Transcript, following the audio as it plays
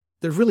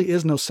there really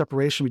is no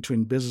separation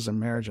between business and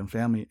marriage and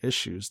family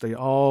issues. They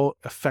all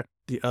affect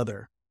the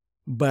other,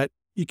 but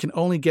you can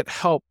only get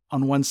help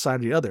on one side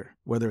or the other,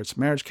 whether it's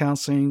marriage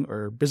counseling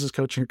or business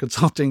coaching or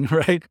consulting,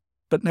 right?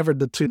 But never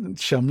the two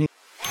shall meet.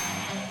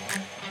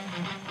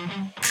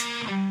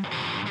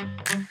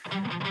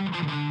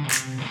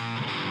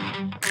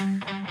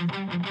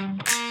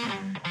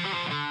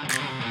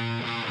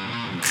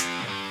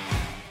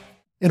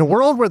 In a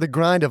world where the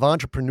grind of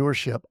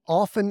entrepreneurship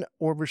often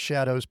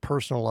overshadows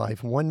personal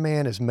life, one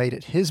man has made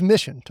it his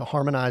mission to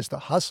harmonize the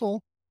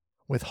hustle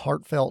with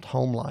heartfelt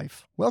home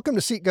life. Welcome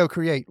to Seek, Go,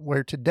 Create,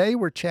 where today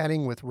we're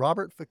chatting with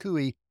Robert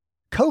Fukui,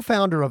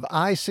 co-founder of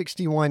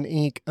I-61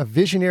 Inc., a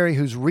visionary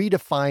who's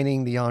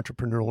redefining the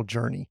entrepreneurial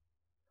journey.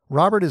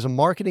 Robert is a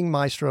marketing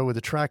maestro with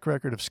a track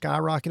record of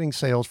skyrocketing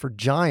sales for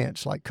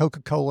giants like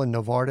Coca-Cola and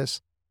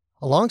Novartis.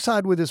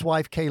 Alongside with his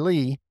wife,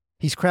 Kaylee,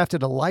 he's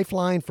crafted a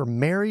lifeline for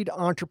married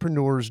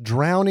entrepreneurs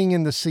drowning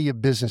in the sea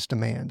of business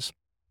demands.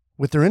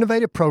 With their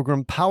innovative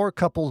program, Power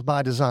Couples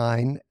by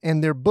Design,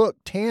 and their book,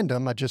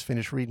 Tandem, I just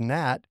finished reading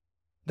that,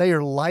 they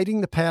are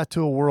lighting the path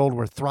to a world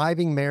where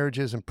thriving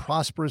marriages and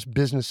prosperous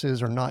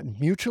businesses are not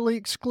mutually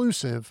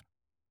exclusive,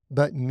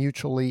 but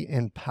mutually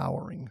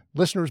empowering.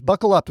 Listeners,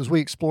 buckle up as we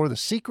explore the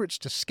secrets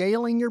to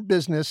scaling your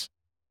business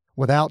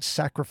without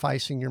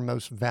sacrificing your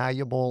most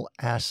valuable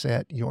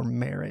asset, your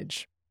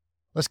marriage.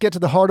 Let's get to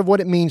the heart of what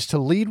it means to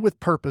lead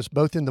with purpose,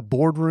 both in the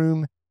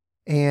boardroom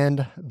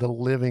and the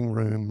living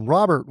room.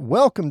 Robert,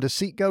 welcome to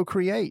Seek, Go,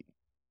 Create.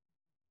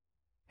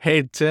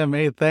 Hey, Tim.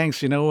 Hey,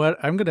 thanks. You know what?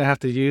 I'm going to have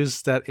to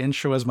use that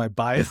intro as my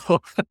bio.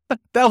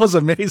 That was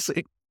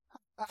amazing.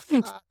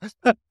 Good.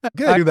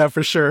 I do that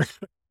for sure.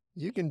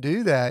 You can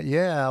do that.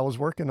 Yeah, I was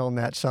working on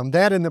that some.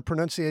 That and the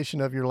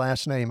pronunciation of your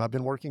last name. I've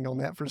been working on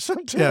that for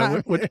some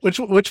time. Yeah, which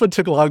one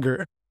took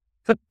longer?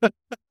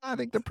 I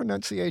think the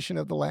pronunciation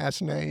of the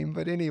last name.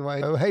 But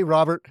anyway, hey,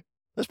 Robert,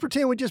 let's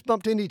pretend we just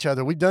bumped into each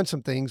other. We've done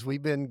some things.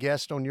 We've been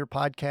guests on your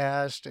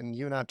podcast, and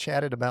you and I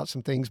chatted about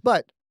some things.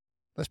 But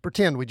let's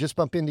pretend we just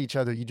bumped into each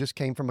other. You just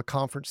came from a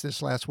conference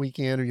this last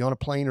weekend, or you're on a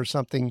plane or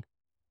something.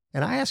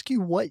 And I ask you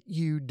what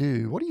you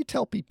do. What do you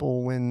tell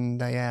people when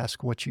they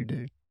ask what you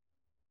do?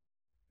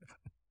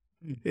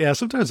 Yeah,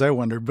 sometimes I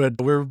wonder,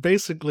 but I'm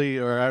basically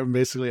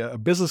a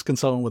business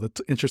consultant with an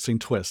interesting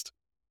twist.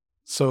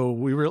 So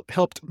we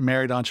helped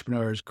married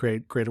entrepreneurs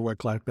create greater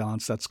work-life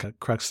balance. That's the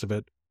crux of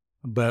it.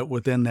 But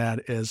within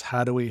that is,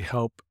 how do we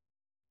help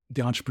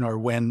the entrepreneur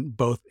win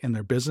both in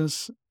their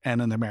business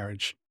and in their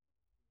marriage?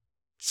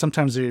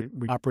 Sometimes we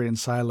operate in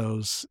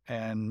silos,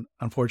 and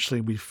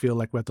unfortunately we feel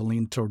like we have to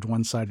lean toward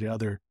one side or the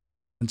other.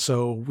 And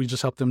so we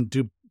just help them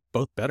do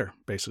both better,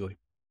 basically.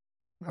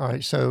 All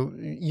right. So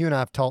you and I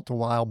have talked a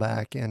while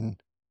back,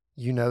 and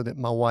you know that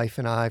my wife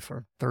and I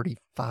for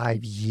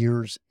 35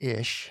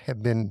 years-ish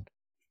have been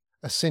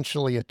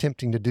essentially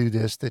attempting to do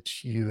this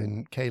that you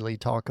and Kaylee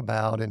talk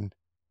about, and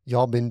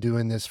y'all been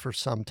doing this for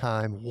some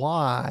time.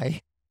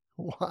 Why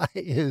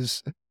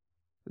is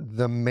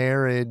the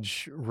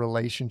marriage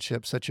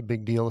relationship such a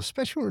big deal,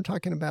 especially when we're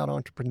talking about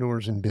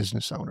entrepreneurs and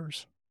business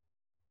owners?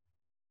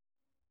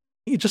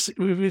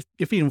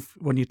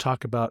 When you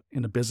talk about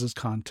in a business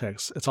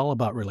context, it's all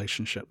about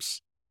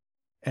relationships.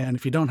 And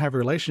if you don't have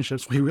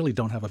relationships, we really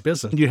don't have a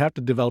business. You have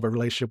to develop a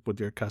relationship with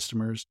your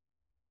customers,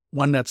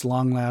 one that's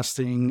long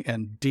lasting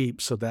and deep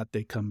so that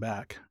they come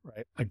back,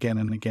 right? Again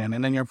and again.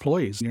 And then your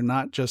employees, you're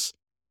not just,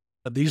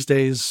 these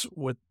days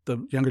with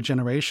the younger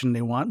generation,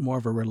 they want more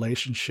of a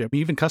relationship.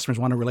 Even customers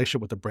want a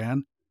relationship with the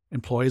brand.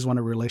 Employees want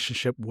a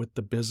relationship with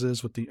the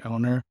business, with the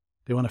owner.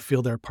 They want to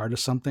feel they're part of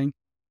something.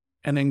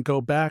 And then go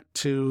back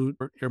to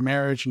your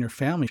marriage and your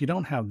family. If you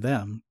don't have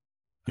them,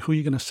 who are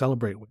you going to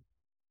celebrate with?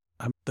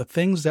 The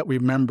things that we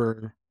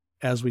remember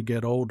as we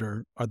get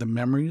older are the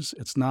memories.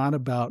 It's not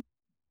about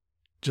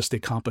just the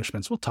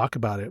accomplishments. We'll talk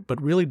about it,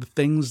 but really the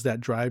things that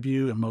drive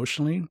you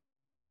emotionally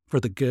for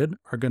the good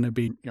are going to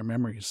be your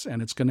memories,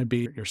 and it's going to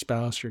be your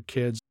spouse, your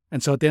kids.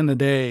 And so at the end of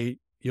the day,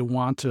 you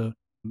want to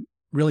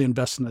really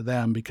invest into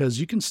them, because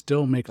you can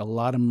still make a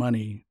lot of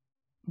money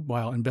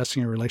while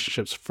investing in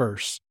relationships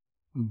first.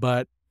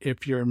 But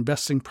if you're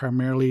investing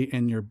primarily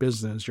in your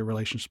business, your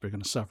relationship are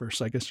going to suffer.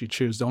 So I guess you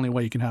choose. The only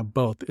way you can have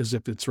both is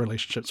if it's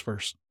relationships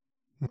first.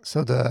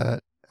 So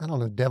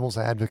devil's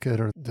advocate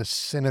or the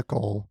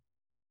cynical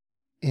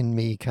in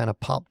me kind of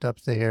popped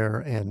up there.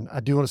 And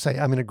I do want to say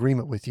I'm in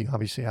agreement with you.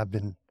 Obviously, I've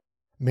been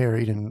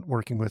married and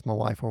working with my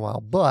wife for a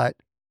while, but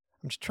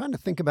I'm just trying to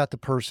think about the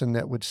person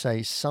that would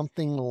say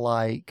something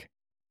like,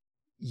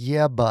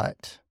 yeah,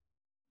 but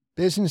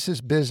business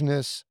is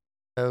business.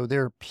 So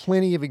there are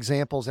plenty of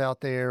examples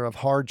out there of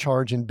hard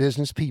charging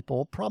business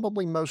people,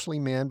 probably mostly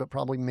men, but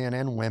probably men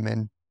and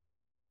women,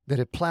 that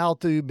have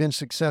plowed through, been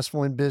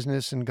successful in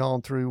business and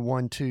gone through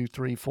 1, 2,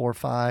 3, 4,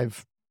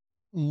 5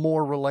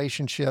 more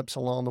relationships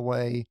along the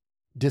way,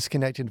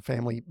 disconnected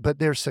family, but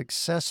they're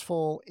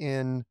successful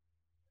in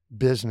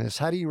business.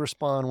 How do you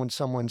respond when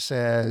someone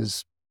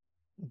says,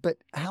 but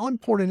how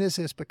important is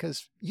this?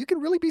 Because you can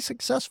really be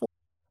successful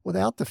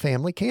without the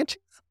family, can't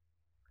you?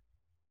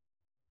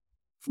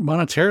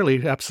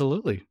 Monetarily,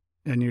 absolutely.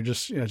 and you're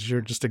just, as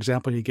your just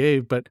example you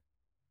gave, but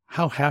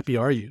how happy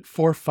are you?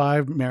 4 or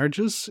 5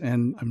 marriages,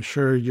 and I'm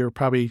sure you're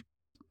probably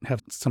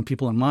have some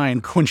people in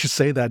mind when you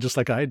say that, just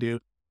like I do.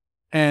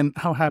 And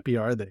how happy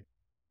are they?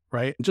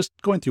 Right? Just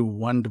going through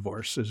one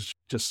divorce is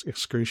just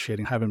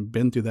excruciating. I haven't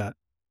been through that,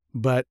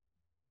 but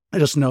I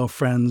just know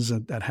friends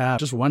that have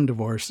just one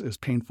divorce is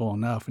painful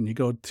enough, and you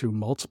go through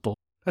multiple.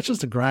 That's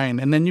just a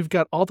grind. And then you've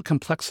got all the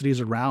complexities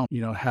around,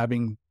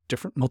 having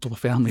different multiple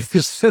families.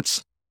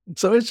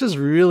 So it's just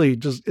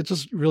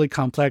really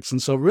complex.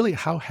 And so really,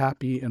 how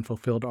happy and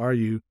fulfilled are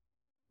you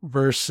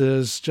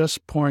versus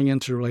just pouring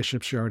into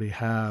relationships you already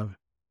have?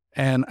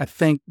 And I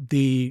think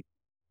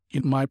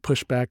my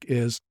pushback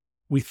is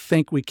we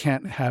think we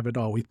can't have it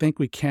all. We think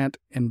we can't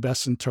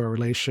invest into our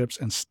relationships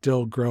and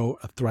still grow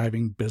a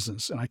thriving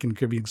business. And I can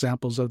give you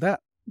examples of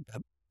that.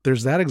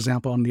 There's that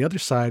example. On the other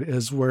side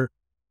is where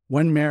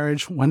one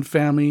marriage, one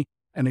family,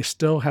 and they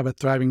still have a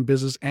thriving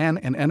business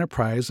and an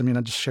enterprise. I mean,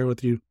 I just share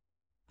with you,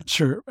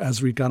 sure,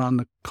 as we got on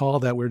the call,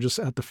 that we're just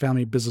at the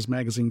Family Business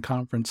Magazine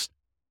conference,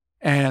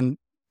 and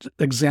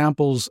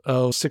examples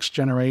of 6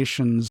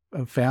 generations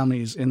of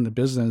families in the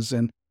business.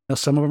 And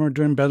some of them are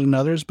doing better than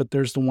others, but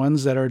there's the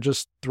ones that are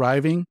just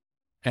thriving,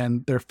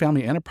 and they're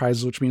family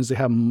enterprises, which means they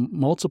have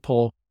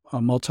multiple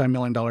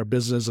multi-million-dollar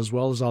business as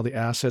well as all the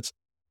assets,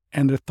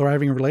 and they're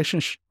thriving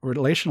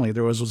relationally.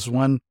 There was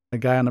a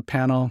guy on a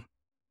panel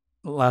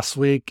last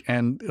week,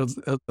 and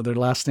their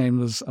last name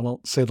was, I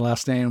won't say the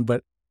last name,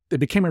 but it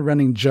became a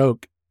running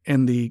joke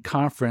in the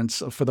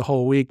conference for the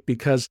whole week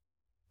because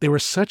they were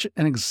such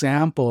an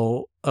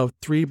example of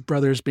 3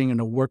 brothers being able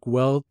to work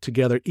well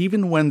together,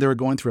 even when they were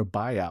going through a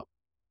buyout,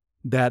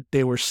 that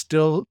they were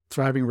still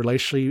thriving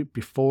relationally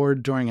before,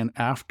 during, and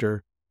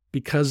after,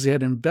 because they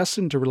had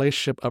invested into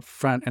relationship up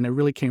front, and it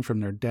really came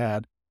from their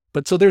dad.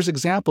 But so there's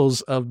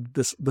examples of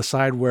the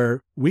side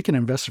where we can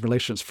invest in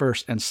relationships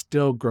first and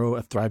still grow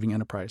a thriving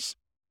enterprise.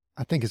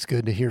 I think it's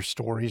good to hear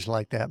stories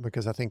like that,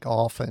 because I think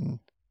often,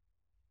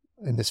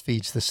 and this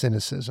feeds the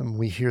cynicism,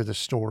 we hear the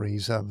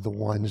stories of the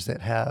ones that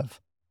have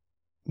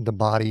the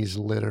bodies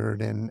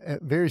littered, and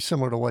very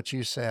similar to what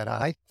you said.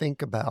 I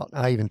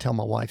even tell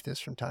my wife this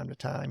from time to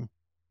time,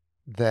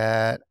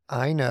 that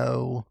I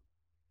know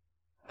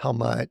how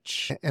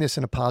much, and it's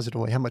in a positive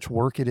way, how much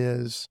work it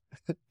is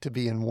to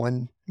be in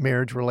one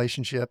marriage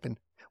relationship. And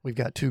we've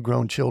got 2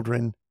 grown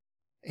children,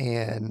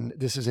 and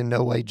this is in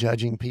no way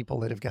judging people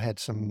that have had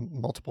some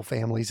multiple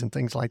families and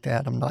things like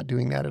that. I'm not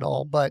doing that at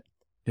all, but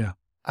yeah,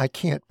 I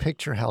can't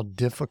picture how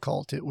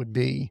difficult it would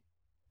be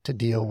to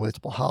deal with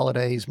multiple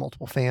holidays,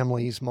 multiple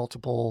families,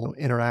 multiple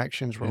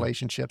interactions,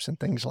 relationships, and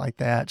things like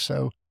that.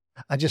 So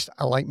I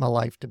like my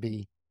life to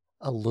be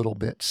a little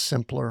bit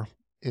simpler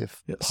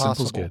if possible.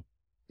 Simple's good.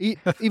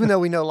 Even though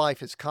we know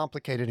life is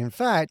complicated. In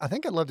fact, I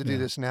think I'd love to do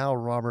this now,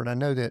 Robert. I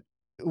know that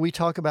we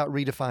talk about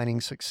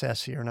redefining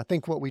success here. And I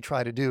think what we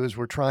try to do is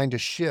we're trying to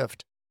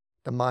shift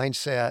the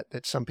mindset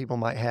that some people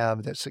might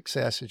have, that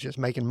success is just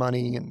making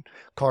money and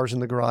cars in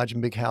the garage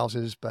and big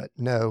houses, but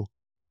no,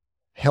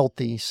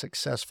 healthy,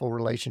 successful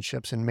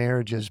relationships and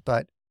marriages.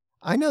 But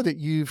I know that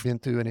you've been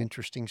through an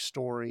interesting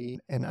story,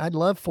 and I'd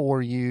love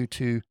for you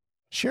to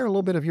share a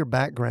little bit of your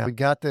background. We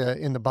got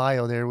in the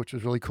bio there, which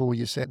was really cool.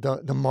 You said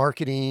the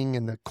marketing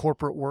and the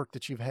corporate work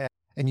that you've had,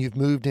 and you've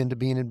moved into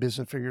being in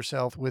business for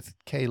yourself with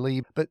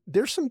Kaylee. But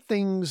there's some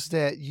things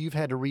that you've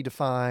had to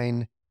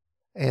redefine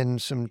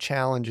and some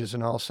challenges,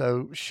 and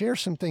also share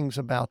some things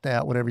about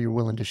that, whatever you're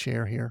willing to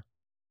share here.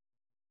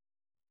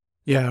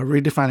 Yeah,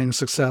 redefining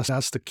success,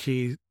 that's the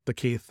key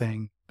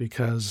thing,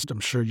 because I'm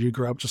sure you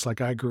grew up just like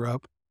I grew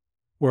up,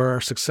 where our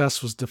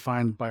success was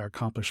defined by our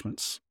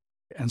accomplishments.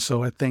 And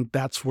so I think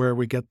that's where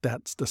we get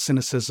the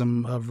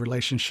cynicism of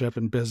relationship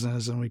and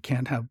business, and we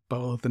can't have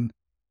both and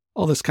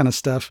all this kind of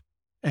stuff.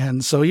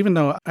 And so even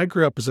though I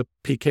grew up as a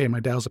PK,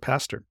 my dad was a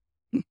pastor,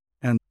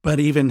 but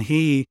even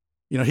he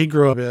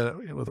grew up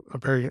with a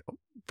very,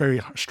 very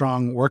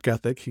strong work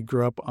ethic. He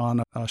grew up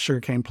on a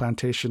sugarcane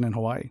plantation in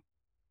Hawaii.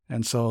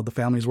 And so the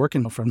family's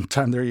working from the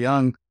time they're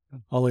young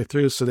all the way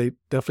through. So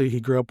he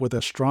grew up with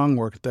a strong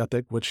work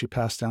ethic, which he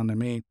passed down to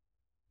me.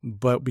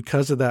 But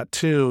because of that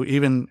too,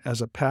 even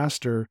as a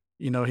pastor,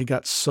 he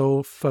got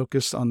so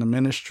focused on the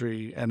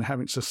ministry, and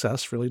having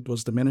success really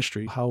was the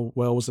ministry. How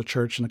well was the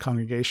church and the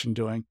congregation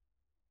doing,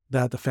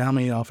 that the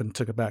family often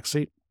took a back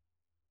seat.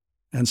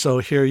 And so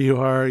here you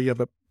have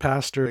a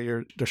pastor,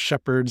 you're the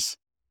shepherds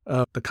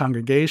of the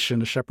congregation,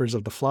 the shepherds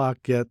of the flock,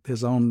 yet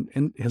his own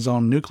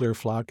nuclear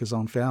flock, his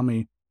own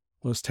family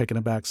was taking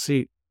a back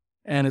seat.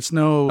 And it's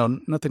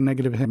nothing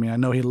negative in him. I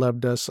know he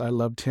loved us. I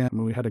loved him.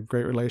 We had a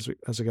great relationship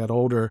as I got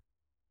older.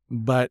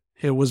 But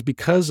it was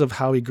because of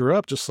how he grew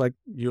up, just like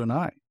you and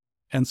I.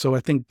 And so I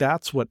think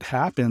that's what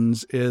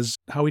happens, is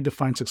how we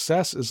define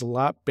success is a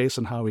lot based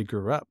on how he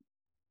grew up.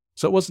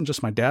 So it wasn't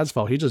just my dad's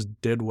fault. He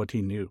just did what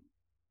he knew,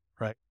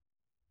 right?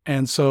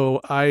 And so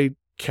I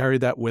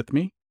carried that with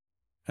me.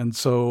 And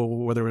so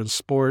whether it was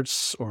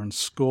sports or in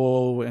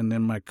school and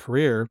in my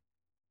career,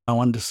 I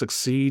wanted to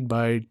succeed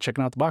by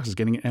checking out the boxes,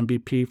 getting an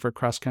MVP for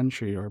cross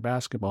country or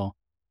basketball.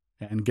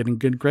 and getting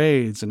good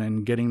grades and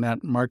then getting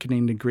that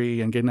marketing degree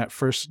and getting that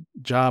first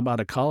job out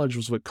of college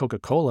was with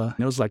Coca-Cola. And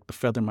it was like the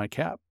feather in my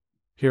cap.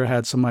 Here I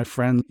had some of my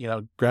friends,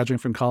 graduating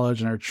from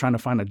college and are trying to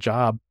find a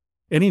job,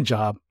 any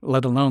job,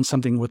 let alone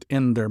something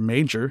within their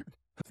major.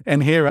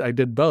 And here I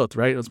did both,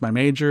 right? It was my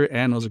major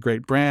and it was a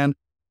great brand.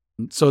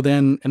 So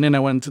then I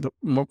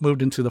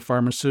moved into the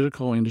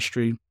pharmaceutical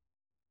industry.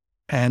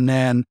 And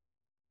then,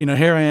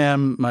 here I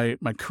am,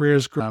 my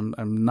career's grown.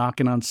 I'm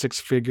knocking on six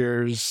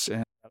figures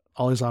and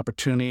all this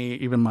opportunity.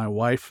 Even my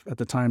wife at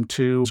the time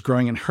too was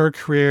growing in her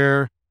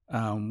career.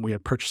 We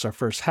had purchased our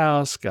first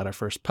house, got our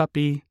first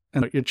puppy,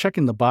 and you're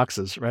checking the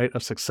boxes, right,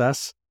 of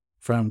success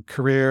from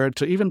career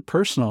to even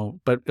personal,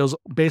 but it was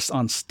based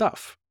on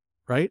stuff,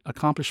 right?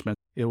 Accomplishment.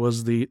 It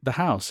was the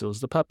house, it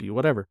was the puppy,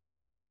 whatever.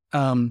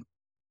 And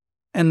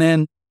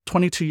then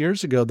 22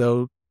 years ago,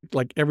 though,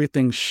 like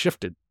everything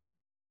shifted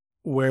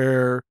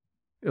where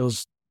it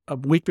was a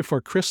week before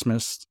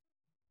Christmas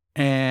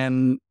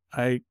and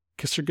I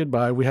kissed her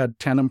goodbye. We had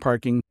tandem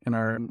parking in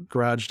our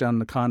garage down in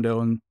the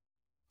condo, and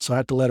so I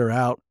had to let her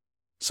out.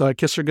 So I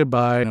kissed her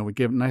goodbye, and we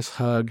gave a nice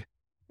hug,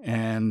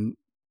 and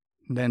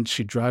then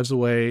she drives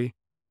away.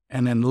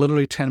 And then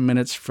literally 10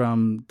 minutes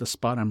from the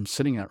spot I'm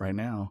sitting at right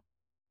now,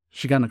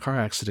 she got in a car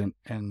accident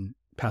and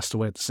passed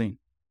away at the scene.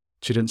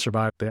 She didn't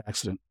survive the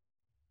accident.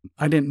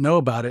 I didn't know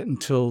about it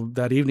until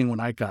that evening when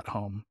I got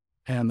home,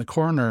 and the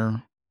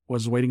coroner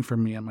was waiting for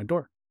me at my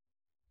door.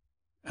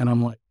 And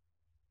I'm like,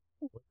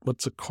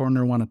 what's the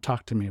coroner want to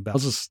talk to me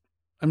about?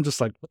 I'm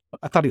just like,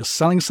 I thought he was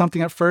selling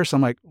something at first.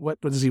 I'm like,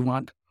 what does he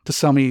want to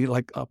sell me,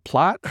 like a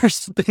plot or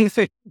something?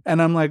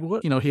 And I'm like,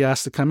 what? He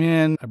asked to come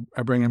in.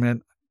 I bring him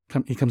in.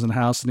 He comes in the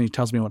house and he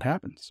tells me what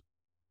happens.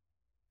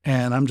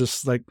 And I'm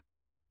just like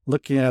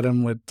looking at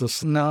him with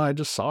this, no, I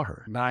just saw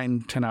her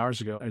 9-10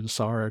 hours ago. I just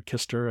saw her, I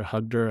kissed her, I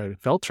hugged her, I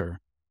felt her.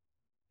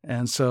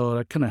 And so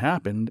that couldn't have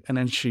happened. And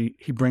then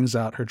he brings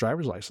out her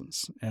driver's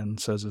license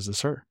and says, is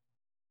this her?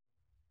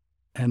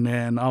 And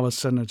then all of a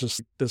sudden, it's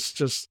just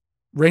this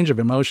range of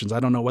emotions. I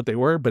don't know what they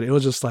were, but it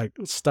was just like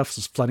stuff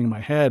was flooding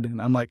my head.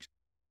 And I'm like,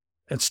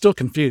 it's still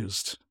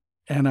confused.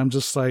 And I'm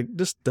just like,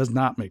 this does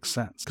not make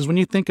sense. Because when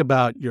you think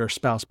about your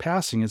spouse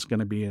passing, it's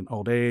going to be in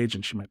old age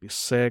and she might be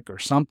sick or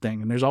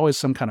something. And there's always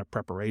some kind of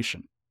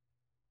preparation.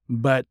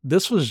 But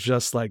this was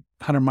just like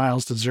 100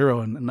 miles to zero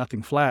and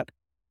nothing flat.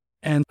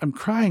 And I'm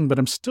crying, but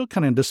I'm still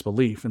kind of in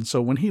disbelief. And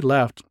so when he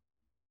left,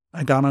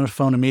 I got on the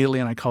phone immediately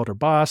and I called her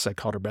boss. I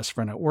called her best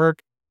friend at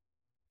work.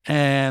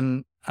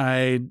 And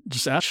I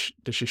just asked,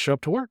 did she show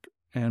up to work?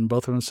 And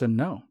both of them said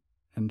no.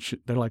 And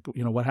they're like,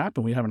 what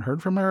happened? We haven't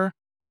heard from her.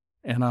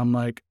 And I'm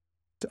like,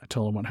 I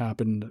told them what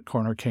happened. The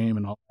coroner came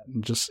and all that.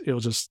 And it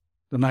was just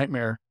a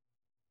nightmare.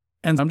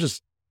 And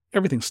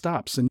everything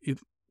stops. And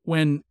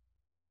when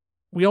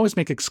we always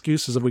make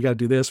excuses of we got to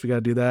do this, we got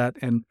to do that.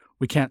 And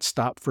we can't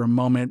stop for a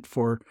moment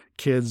for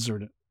kids or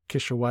to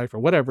kiss your wife or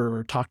whatever,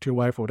 or talk to your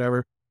wife or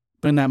whatever.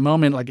 But in that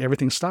moment, like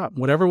everything stopped.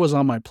 Whatever was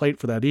on my plate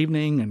for that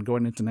evening and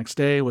going into the next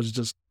day was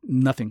just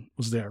nothing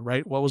was there,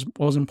 right? What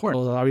was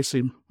important was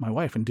obviously my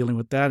wife and dealing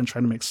with that and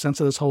trying to make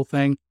sense of this whole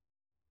thing.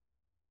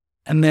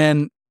 And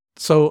then,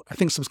 so I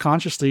think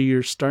subconsciously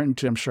you're starting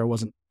to, I'm sure I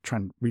wasn't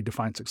trying to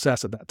redefine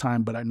success at that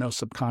time, but I know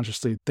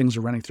subconsciously things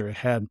are running through your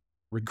head,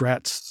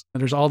 regrets, and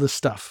there's all this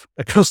stuff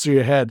that goes through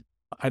your head.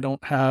 I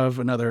don't have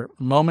another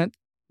moment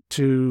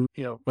to,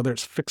 whether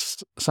it's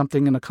fix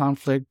something in a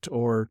conflict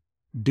or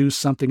do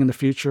something in the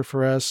future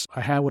for us.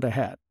 I had what I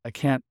had.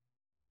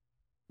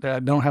 I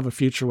don't have a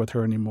future with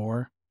her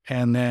anymore.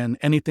 And then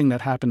anything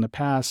that happened in the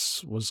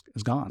past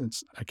is gone.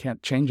 I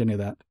can't change any of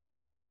that.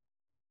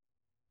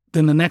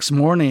 Then the next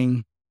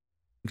morning,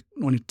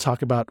 when you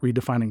talk about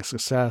redefining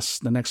success,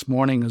 the next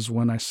morning is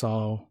when I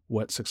saw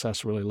what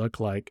success really looked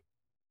like.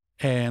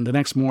 And the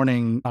next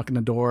morning, knocking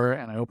the door,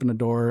 and I opened the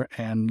door,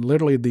 and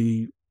literally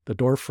the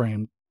door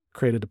frame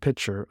created a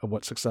picture of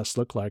what success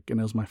looked like. And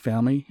it was my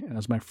family, and it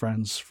was my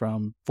friends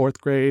from 4th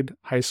grade,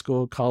 high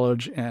school,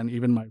 college, and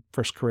even my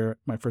first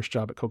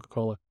job at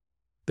Coca-Cola.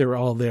 They were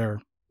all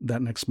there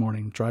that next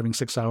morning, driving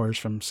 6 hours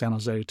from San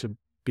Jose to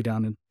be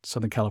down in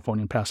Southern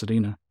California in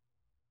Pasadena.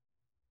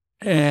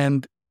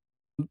 And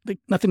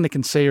nothing they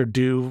can say or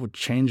do would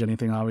change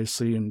anything,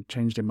 obviously, and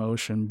change the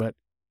emotion. But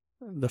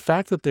the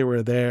fact that they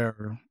were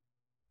there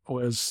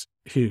was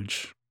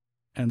huge.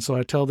 And so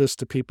I tell this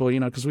to people,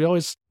 because we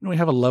always, we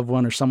have a loved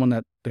one or someone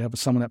that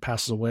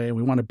passes away, and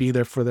we want to be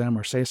there for them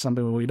or say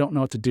something, but we don't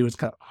know what to do. It's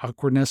kind of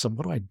awkwardness of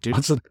what do I do?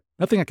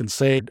 Nothing I can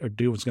say or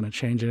do is going to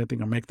change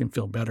anything or make them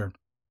feel better.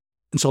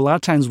 And so a lot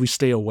of times we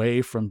stay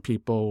away from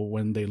people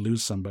when they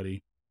lose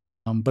somebody.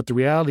 But the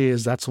reality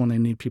is that's when they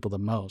need people the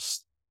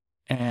most.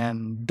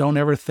 And don't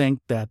ever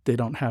think that they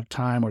don't have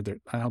time or they're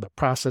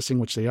processing,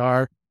 which they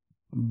are,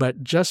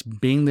 but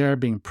just being there,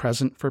 being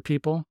present for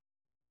people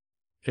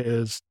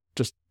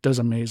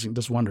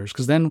does wonders.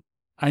 Because then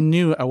I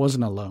knew I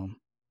wasn't alone,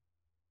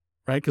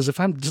 right?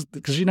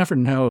 Because you never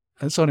know.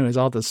 And so anyways,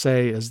 all to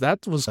say is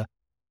that was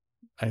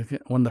I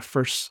think one of the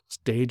first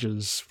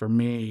stages for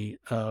me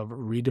of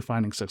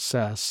redefining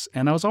success.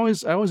 And I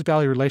always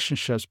value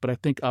relationships, but I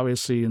think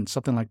obviously in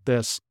something like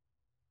this,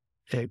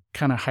 it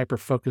kind of hyper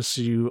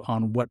focuses you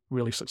on what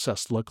really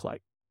success looked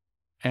like.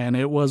 And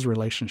it was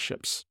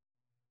relationships.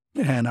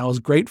 And I was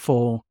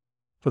grateful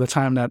for the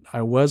time that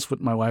I was with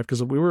my wife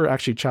because we were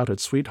actually childhood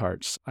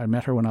sweethearts. I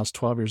met her when I was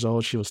 12 years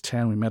old. She was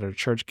 10. We met at a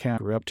church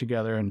camp, grew up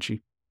together, and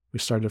we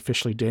started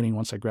officially dating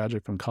once I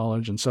graduated from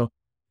college. And so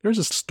there's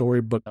a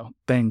storybook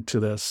thing to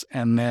this.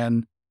 And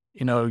then,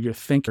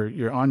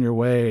 you're on your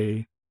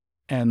way,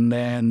 and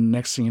then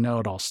next thing you know,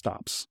 it all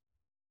stops.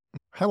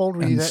 How old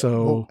were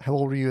And how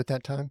old were you at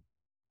that time?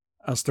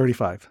 I was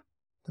 35.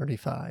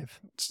 35.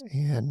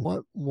 And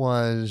what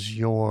was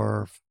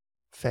your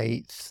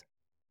faith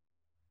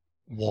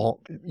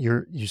walk?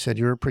 You said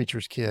you're a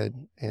preacher's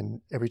kid,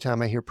 and every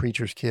time I hear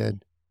preacher's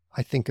kid,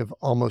 I think of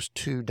almost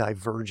two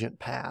divergent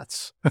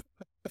paths.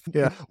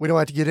 Yeah, we don't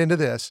have to get into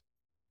this,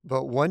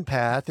 but one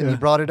path, and you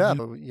brought it up.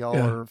 Y'all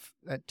are,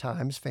 at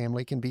times,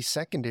 family can be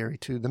secondary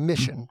to the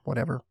mission,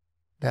 whatever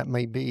that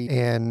may be.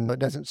 And it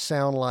doesn't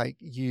sound like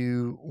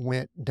you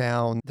went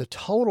down the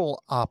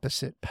total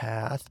opposite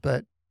path,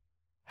 but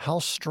how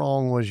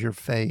strong was your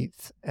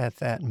faith at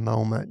that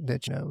moment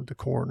that, the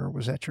coroner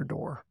was at your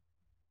door?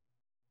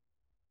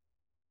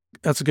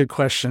 That's a good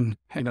question.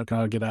 I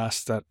get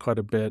asked that quite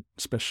a bit,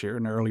 especially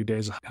in the early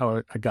days,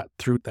 how I got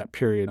through that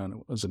period. And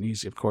it wasn't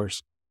easy, of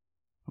course.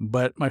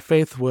 But my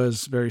faith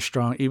was very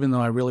strong, even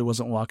though I really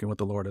wasn't walking with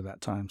the Lord at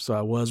that time. So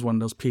I was one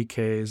of those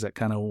PKs that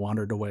kind of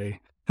wandered away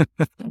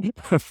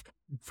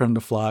from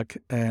the flock.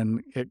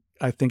 And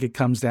I think it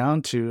comes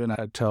down to, and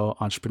I tell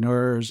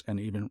entrepreneurs and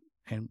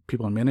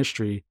people in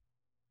ministry,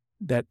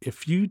 that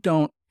if you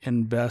don't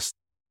invest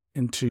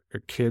into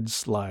your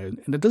kids' lives,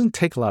 and it doesn't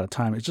take a lot of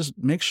time, it's just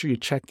make sure you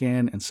check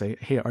in and say,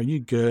 hey, are you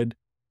good?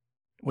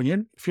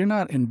 If you're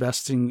not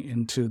investing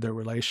into their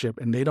relationship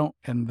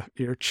and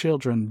your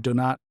children do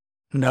not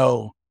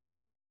know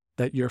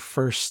that they're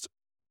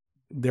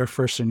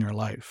first in your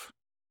life,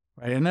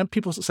 right? And then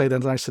people say that,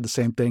 and I said the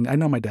same thing. I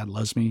know my dad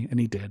loves me, and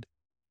he did.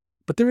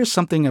 But there is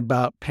something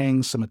about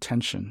paying some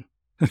attention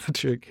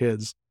to your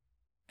kids.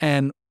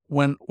 And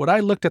when I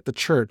looked at the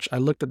church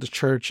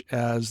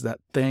as that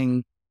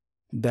thing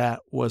that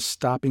was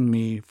stopping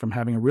me from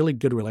having a really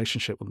good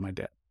relationship with my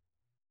dad.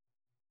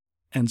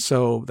 And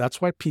so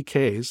that's why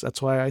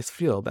I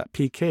feel that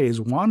PKs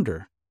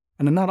wander.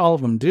 And not all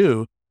of them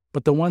do,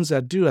 but the ones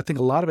that do, I think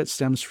a lot of it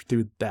stems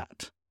through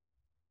that.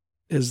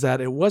 Is that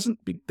it wasn't,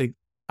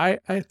 I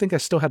think I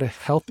still had a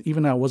health,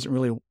 even though I wasn't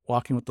really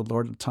walking with the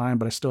Lord at the time,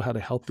 but I still had a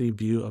healthy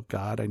view of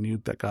God. I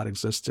knew that God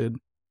existed.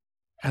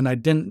 And I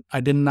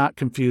did not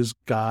confuse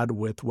God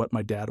with what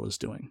my dad was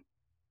doing.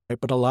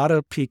 Right? But a lot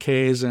of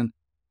PKs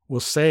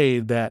will say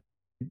that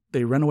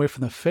they run away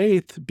from the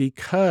faith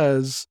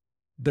because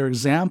their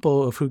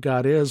example of who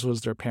God is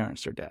was their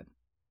parents, their dad.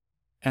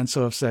 And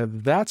so I've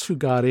said, that's who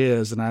God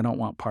is, and I don't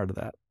want part of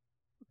that.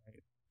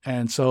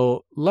 And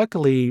so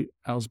luckily,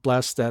 I was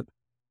blessed that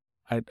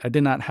I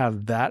did not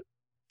have that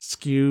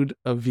skewed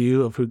a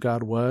view of who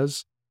God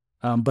was.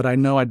 But I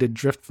know I did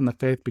drift from the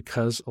faith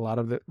because a lot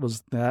of it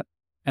was that.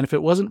 And if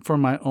it wasn't for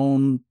my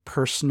own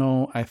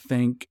personal, I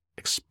think,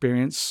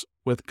 experience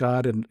with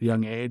God at a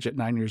young age, at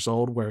 9 years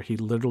old, where he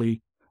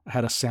literally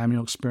had a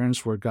Samuel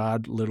experience where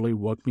God literally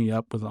woke me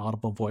up with an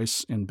audible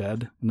voice in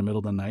bed in the middle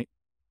of the night.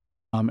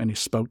 And he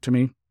spoke to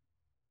me.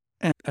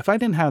 And if I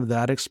didn't have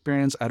that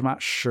experience, I'm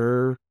not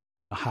sure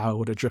how I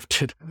would have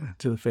drifted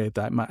to the faith.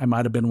 I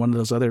might have been one of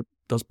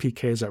those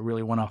PKs that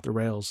really went off the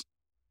rails.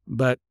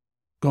 But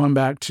going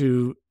back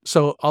to,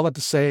 so all that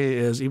to say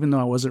is, even though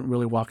I wasn't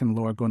really walking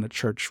the Lord, going to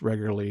church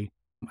regularly,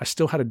 I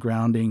still had a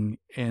grounding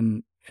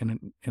in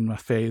my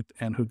faith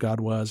and who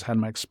God was, had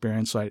my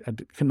experience. So I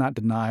could not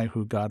deny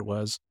who God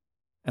was.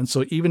 And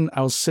so I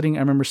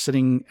remember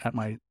sitting at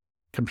my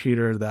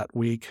computer that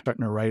week,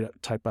 starting to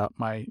type out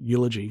the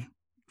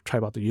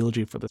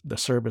eulogy for the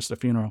service, the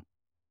funeral.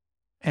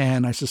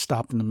 And I just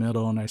stopped in the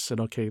middle and I said,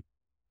 okay,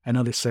 I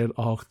know they said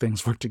all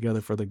things work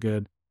together for the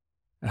good.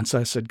 And so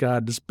I said,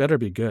 God, this better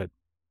be good.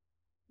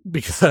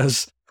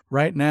 Because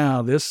right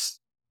now,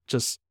 this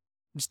just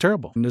is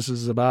terrible. And this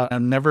is about,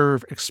 I've never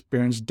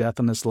experienced death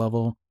on this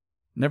level,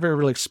 never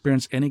really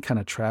experienced any kind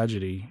of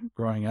tragedy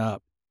growing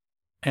up.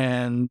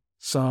 And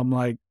so I'm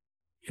like,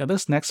 yeah,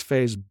 this next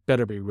phase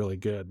better be really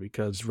good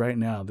because right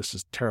now this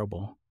is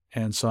terrible.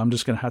 And so I'm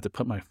just going to have to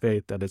put my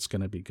faith that it's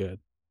going to be good.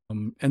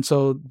 And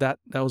so that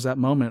was that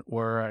moment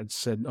where I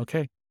said,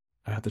 okay,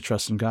 I have to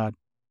trust in God.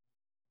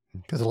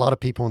 Because a lot of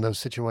people in those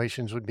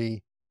situations would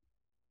be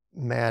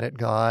mad at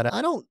God.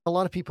 A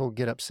lot of people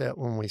get upset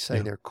when we say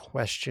they're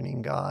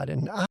questioning God.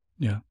 And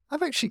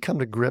I've actually come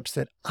to grips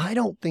that I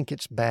don't think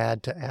it's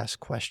bad to ask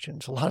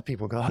questions. A lot of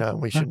people go, no,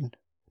 we should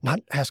not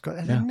ask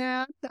questions.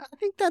 Nah, I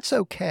think that's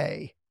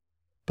okay.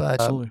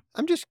 But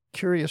I'm just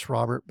curious,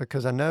 Robert,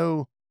 because I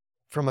know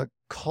from a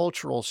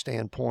cultural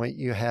standpoint,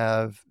 you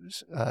have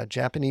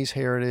Japanese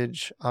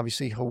heritage.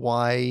 Obviously,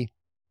 Hawaii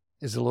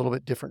is a little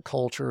bit different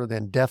culture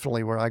than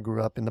definitely where I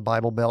grew up in the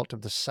Bible Belt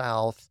of the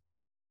South.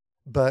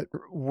 But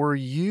were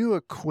you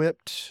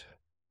equipped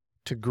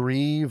to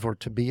grieve or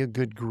to be a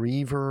good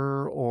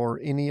griever or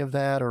any of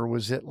that? Or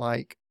was it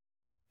like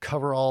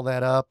cover all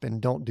that up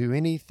and don't do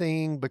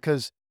anything?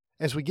 Because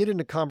as we get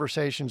into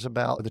conversations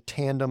about the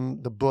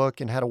tandem, the book,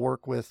 and how to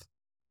work with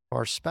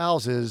our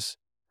spouses,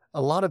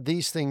 a lot of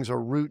these things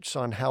are roots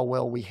on how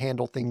well we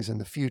handle things in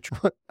the future.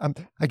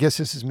 I guess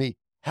this is me.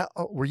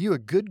 Were you a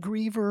good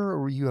griever or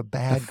were you a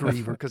bad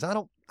griever? Because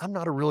I'm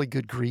not a really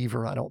good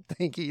griever, I don't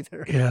think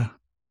either. Yeah.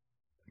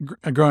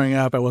 Growing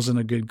up, I wasn't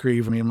a good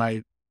griever. I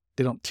mean,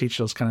 they don't teach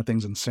those kind of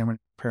things in seminary,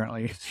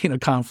 apparently,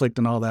 conflict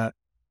and all that.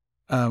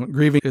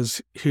 Grieving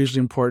is hugely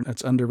important.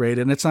 It's underrated.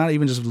 And it's not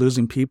even just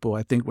losing people.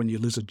 I think when you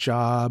lose a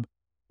job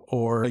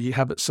or you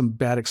have some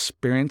bad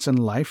experience in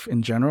life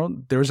in general,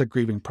 there's a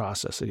grieving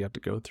process that you have to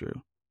go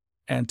through.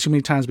 And too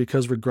many times,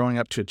 because we're growing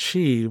up to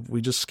achieve,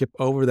 we just skip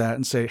over that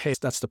and say, hey,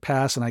 that's the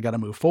past and I got to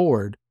move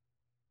forward.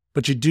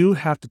 But you do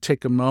have to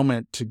take a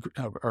moment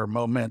or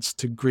moments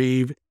to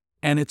grieve.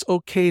 And it's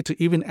okay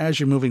to, even as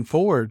you're moving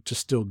forward, to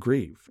still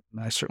grieve.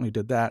 And I certainly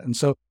did that. And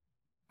so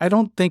I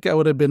don't think I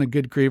would have been a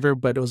good griever,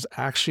 but it was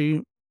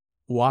actually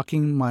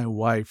walking my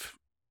wife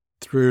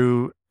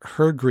through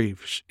her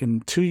grief.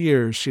 In 2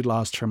 years, she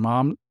lost her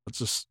mom. It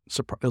was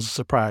a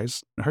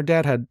surprise. Her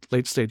dad had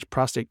late-stage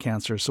prostate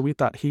cancer, so we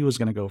thought he was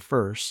going to go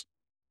first.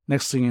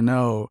 Next thing you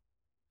know,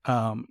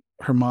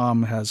 her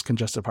mom has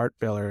congestive heart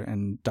failure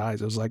and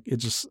dies. It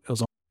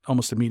was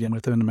almost immediate,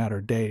 within a matter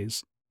of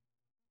days.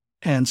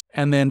 And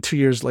then 2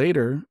 years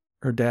later,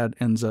 her dad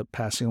ends up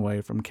passing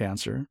away from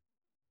cancer.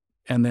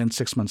 And then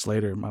 6 months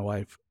later, my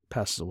wife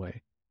passes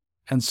away.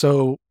 And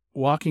so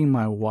walking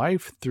my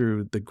wife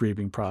through the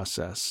grieving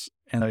process,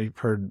 and I've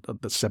heard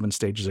of the 7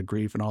 stages of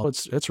grief and all,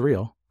 it's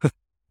real.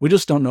 We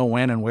just don't know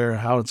when and where,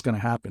 how it's going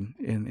to happen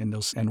in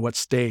those, and what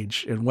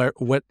stage, and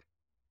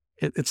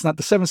it's not,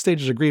 the 7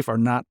 stages of grief are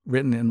not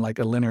written in like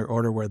a linear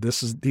order where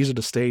these are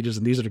the stages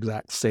and these are the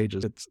exact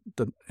stages. It's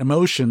the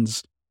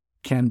emotions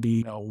can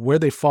be, where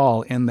they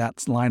fall in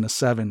that line of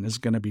 7 is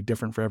going to be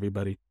different for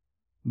everybody.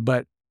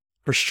 But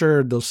for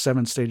sure, those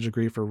 7 stages of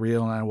grief are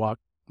real. And I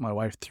walked my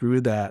wife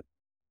through that.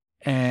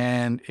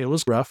 And it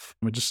was rough,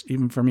 just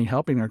even for me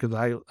helping her, because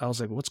I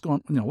was like, what's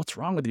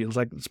wrong with you? It was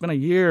like, it's been a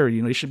year,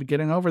 you should be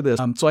getting over this.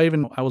 So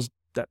I was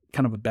that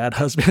kind of a bad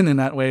husband in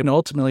that way. And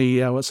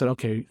ultimately, I said,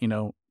 okay,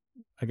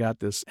 I got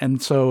this. And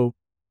so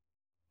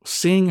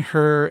seeing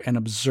her and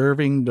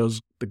observing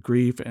the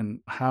grief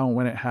and how,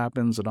 when it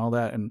happens and all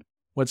that, and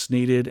what's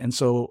needed. And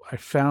so I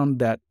found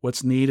that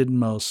what's needed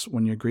most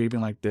when you're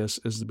grieving like this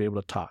is to be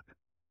able to talk.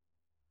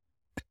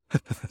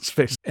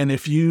 And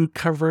if you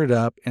cover it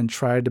up and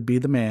try to be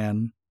the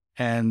man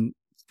and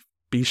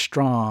be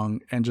strong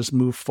and just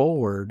move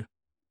forward,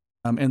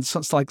 and so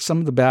it's like some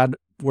of the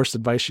worst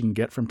advice you can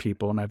get from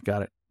people, and I've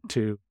got it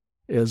too,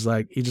 is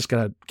like, you just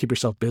got to keep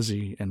yourself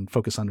busy and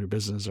focus on your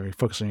business, or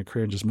focus on your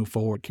career and just move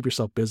forward. Keep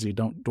yourself busy.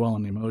 Don't dwell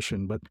on the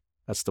emotion. But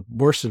that's the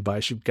worst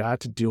advice. You've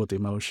got to deal with the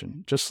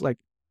emotion. Just like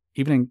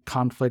even in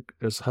conflict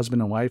as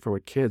husband and wife or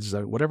with kids,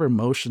 whatever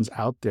emotion's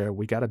out there,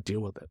 we got to deal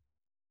with it.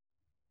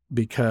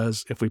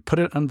 Because if we put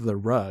it under the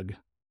rug,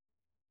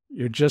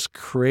 you're just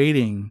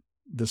creating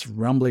this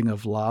rumbling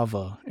of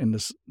lava in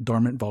this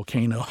dormant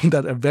volcano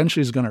that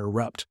eventually is going to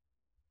erupt.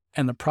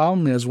 And the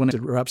problem is when it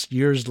erupts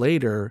years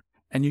later,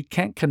 and you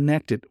can't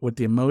connect it with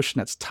the emotion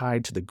that's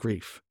tied to the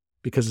grief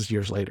because it's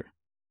years later.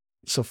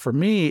 So for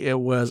me, it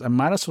was, I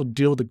might as well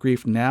deal with the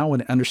grief now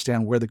and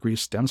understand where the grief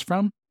stems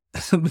from,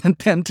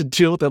 than to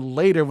deal with it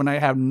later when I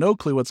have no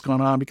clue what's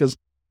going on. Because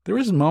there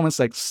was moments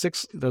like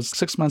 6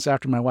 months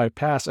after my wife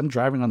passed, I'm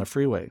driving on the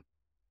freeway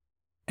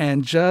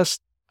and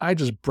I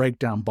just break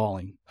down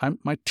bawling.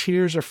 My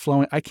tears are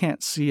flowing. I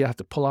can't see. I have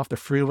to pull off the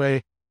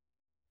freeway.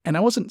 And I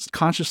wasn't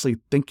consciously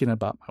thinking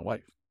about my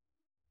wife,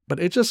 but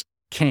it just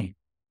came.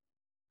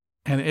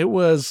 And it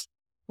was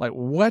like,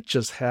 what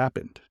just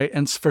happened? Right?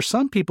 And for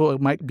some people,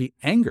 it might be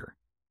anger,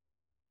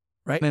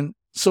 right? And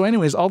so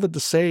anyways, all that to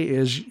say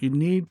is you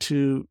need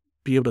to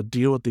be able to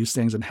deal with these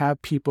things and have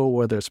people,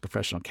 whether it's a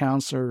professional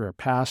counselor or a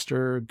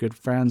pastor, good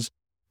friends,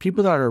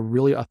 people that are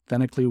really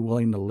authentically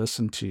willing to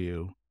listen to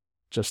you,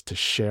 just to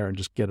share and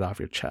just get it off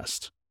your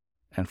chest,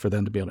 and for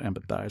them to be able to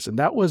empathize.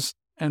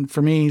 And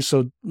for me,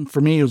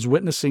 it was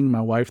witnessing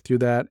my wife through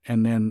that.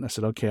 And then I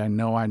said, okay, I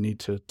know I need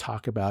to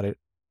talk about it.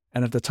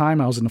 And at the time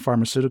I was in the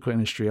pharmaceutical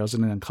industry, I was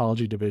in the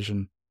oncology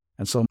division.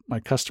 And so my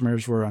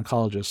customers were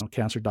oncologists,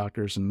 cancer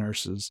doctors and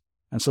nurses.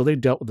 And so they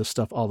dealt with this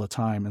stuff all the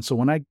time. And so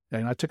when I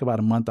took about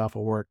a month off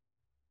of work,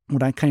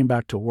 when I came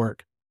back to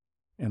work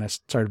and I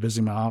started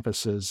visiting my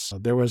offices,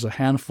 there was a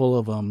handful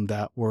of them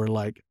that were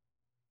like,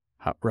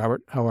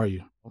 Robert, how are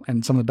you?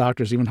 And some of the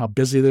doctors, even how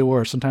busy they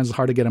were, sometimes it's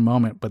hard to get a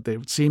moment, but they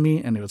would see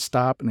me and they would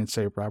stop and they'd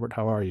say, Robert,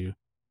 how are you?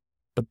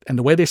 And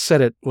the way they said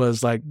it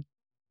was like,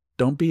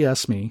 don't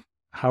BS me.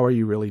 How are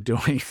you really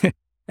doing?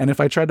 And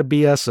if I tried to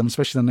BS them,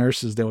 especially the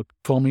nurses, they would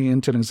pull me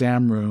into an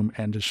exam room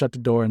and just shut the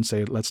door and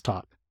say, let's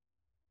talk.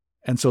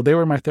 And so they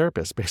were my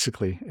therapist,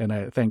 basically, and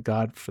I thank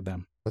God for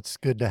them. It's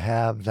good to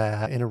have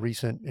that. In a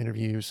recent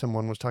interview,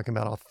 someone was talking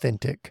about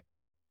authentic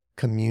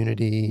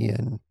community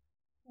and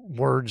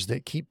words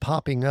that keep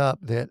popping up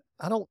that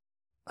I don't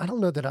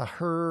know that I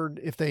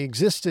heard. If they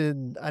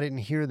existed, I didn't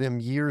hear them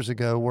years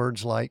ago.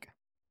 Words like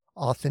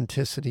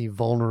authenticity,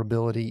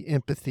 vulnerability,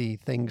 empathy,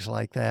 things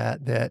like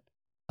that, that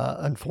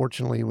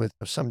unfortunately with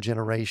some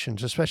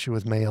generations, especially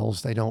with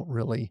males, they don't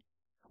really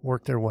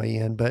work their way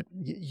in. But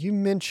you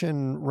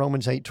mentioned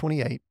Romans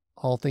 8:28,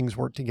 all things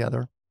work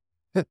together.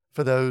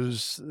 For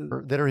those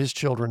that are his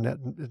children,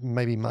 that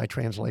may be my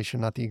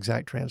translation, not the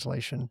exact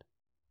translation.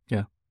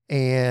 Yeah.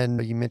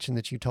 And you mentioned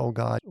that you told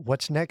God,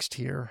 what's next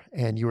here?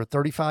 And you were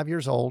 35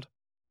 years old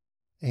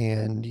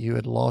and you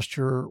had lost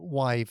your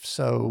wife.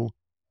 So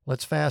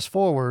let's fast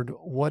forward.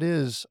 What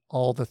is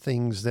all the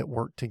things that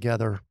work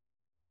together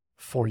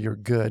for your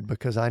good?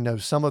 Because I know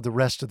some of the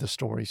rest of the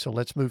story. So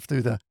let's move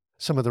through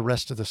some of the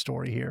rest of the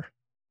story here.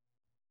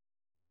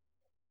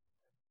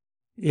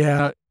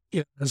 Yeah.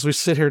 As we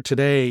sit here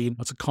today,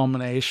 it's a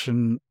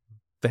culmination of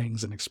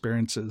things and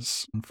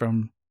experiences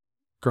from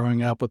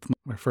growing up with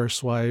my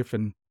first wife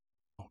and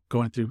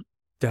going through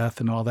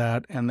death and all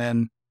that. And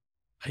then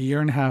a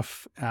year and a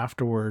half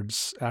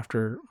afterwards,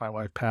 after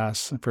my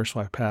first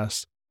wife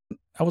passed,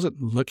 I wasn't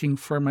looking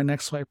for my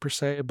next wife per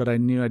se, but I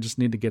knew I just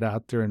needed to get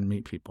out there and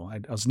meet people.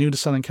 I was new to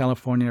Southern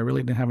California. I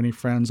really didn't have any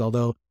friends,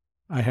 although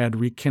I had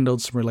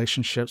rekindled some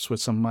relationships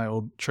with some of my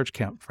old church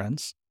camp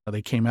friends.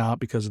 They came out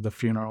because of the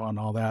funeral and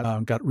all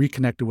that. Got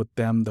reconnected with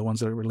them, the ones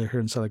that are really here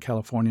in Southern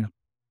California.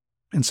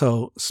 And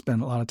so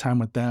spent a lot of time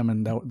with them,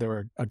 and they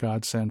were a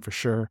godsend for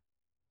sure.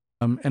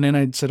 And then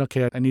I said,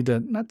 okay, I need to,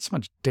 not so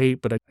much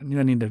date, but I knew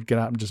I need to get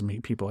out and just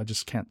meet people. I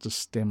just can't just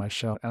stay in my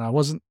shell. And I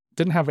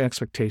didn't have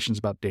expectations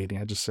about dating.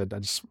 I just said, I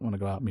just want to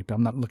go out and meet people.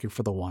 I'm not looking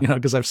for the one,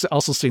 because I've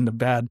also seen the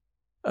bad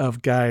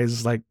of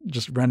guys like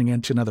just running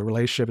into another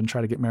relationship and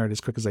try to get married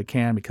as quick as they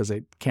can because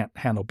they can't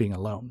handle being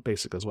alone,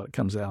 basically is what it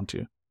comes down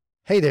to.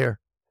 Hey there,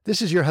 this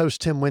is your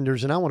host, Tim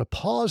Winders, and I want to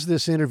pause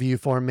this interview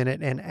for a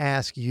minute and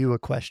ask you a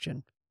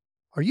question.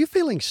 Are you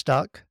feeling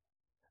stuck?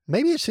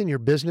 Maybe it's in your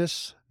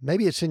business,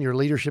 maybe it's in your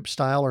leadership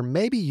style, or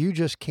maybe you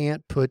just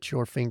can't put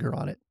your finger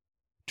on it.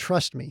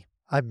 Trust me,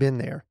 I've been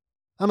there.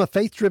 I'm a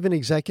faith-driven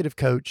executive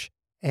coach,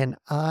 and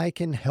I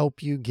can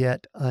help you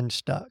get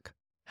unstuck.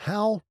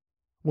 How?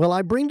 Well,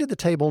 I bring to the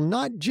table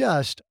not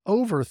just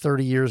over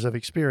 30 years of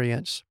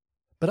experience,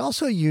 but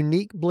also a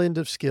unique blend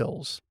of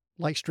skills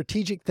like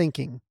strategic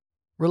thinking,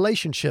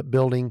 relationship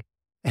building,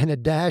 and a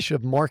dash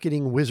of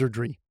marketing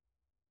wizardry.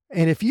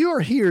 And if you are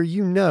here,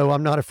 you know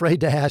I'm not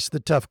afraid to ask the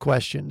tough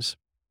questions.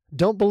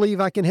 Don't believe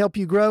I can help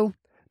you grow?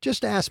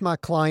 Just ask my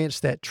clients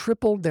that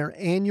tripled their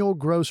annual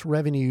gross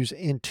revenues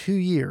in 2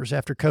 years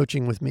after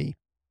coaching with me,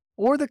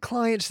 or the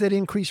clients that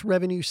increased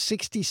revenue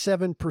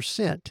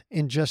 67%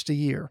 in just a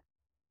year.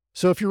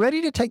 So if you're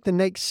ready to take the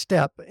next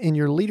step in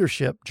your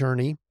leadership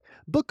journey,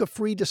 book a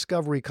free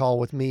discovery call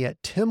with me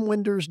at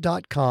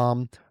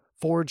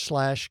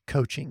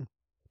timwinders.com/coaching.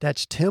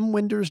 That's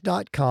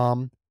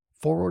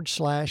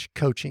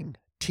timwinders.com/coaching.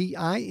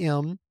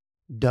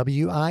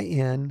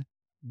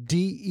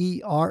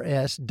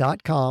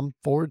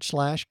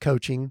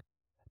 TimWinders.com/coaching.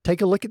 Take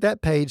a look at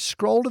that page,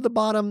 scroll to the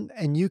bottom,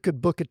 and you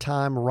could book a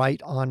time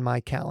right on my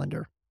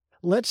calendar.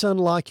 Let's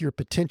unlock your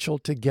potential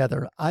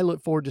together. I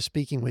look forward to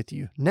speaking with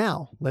you.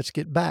 Now, let's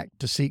get back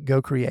to Seek,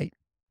 Go, Create.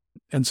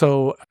 And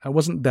so I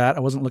wasn't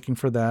looking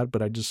for that,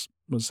 but I just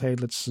was, hey,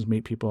 let's just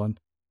meet people. And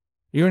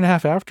a year and a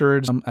half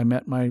afterwards, I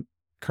met my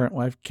current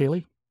wife,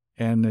 Kaylee,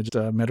 and I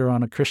just met her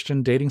on a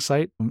Christian dating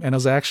site. And I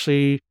was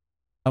actually,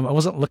 I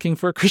wasn't looking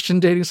for a Christian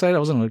dating site. I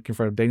wasn't looking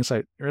for a dating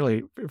site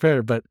really,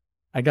 but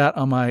I got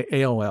on my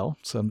AOL,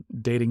 so I'm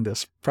dating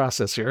this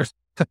process here,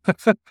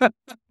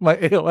 my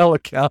AOL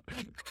account.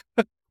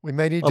 We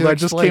may need to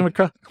explain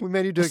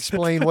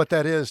what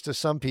that is to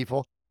some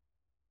people.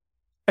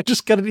 I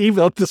just got an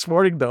email this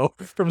morning, though,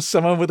 from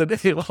someone with an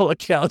AOL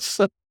account.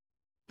 So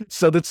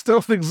that's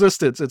still in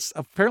existence. It's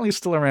apparently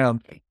still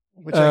around.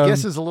 Which I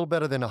guess is a little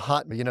better than a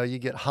Hotmail. You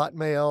get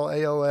Hotmail,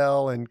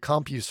 AOL, and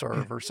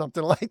CompuServe or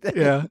something like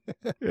that.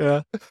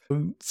 Yeah.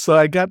 So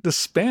I got the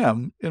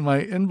spam in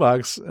my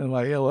inbox in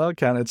my AOL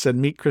account. It said,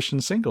 meet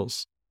Christian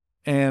singles.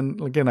 And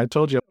again, I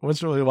told you, I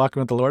wasn't really walking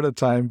with the Lord at the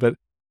time, but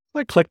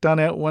I clicked on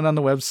it, went on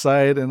the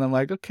website, and I'm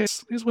like, okay,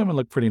 these women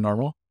look pretty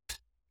normal.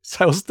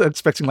 So I was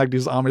expecting like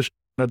these Amish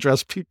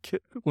dress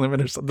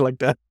women or something like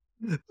that.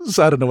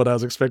 So I don't know what I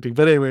was expecting.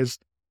 But anyways,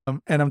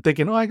 and I'm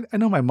thinking, I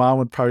know my mom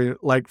would probably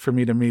like for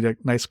me to meet a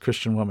nice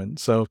Christian woman.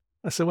 So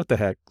I said, what the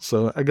heck?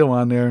 So I go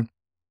on there.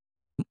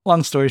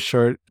 Long story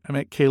short, I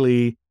met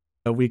Kaylee.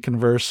 We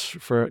converse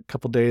for a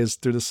couple days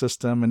through the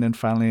system. And then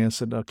finally I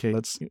said, okay,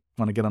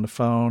 want to get on the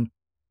phone.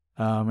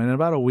 And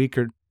about a week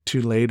or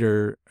two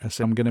later, I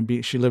said,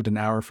 she lived an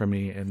hour from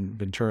me in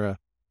Ventura,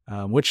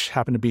 which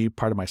happened to be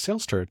part of my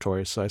sales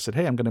territory. So I said,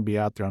 hey, I'm going to be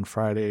out there on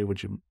Friday.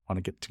 Would you want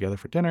to get together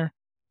for dinner?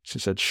 She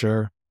said,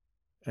 sure.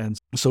 And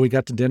so we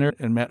got to dinner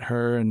and met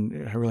her,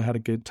 and I really had a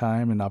good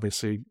time, and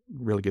obviously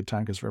really good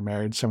time because we're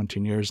married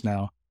 17 years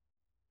now.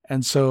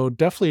 And so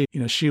definitely,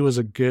 she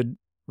was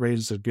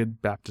raised a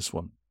good Baptist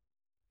woman.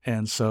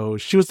 And so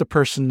she was the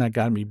person that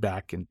got me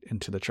back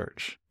into the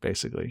church,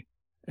 basically.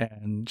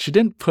 And she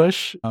didn't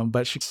push,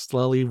 but she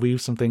slowly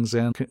weaved some things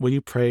in. Will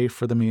you pray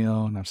for the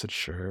meal? And I said,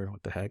 sure,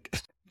 what the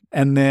heck?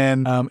 And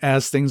then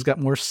as things got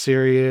more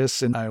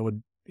serious, and I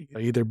would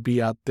either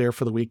be out there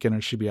for the weekend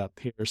or she'd be out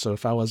here. So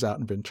if I was out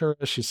in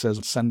Ventura, she says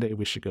Sunday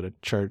we should go to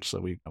church. So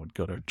I would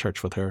go to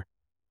church with her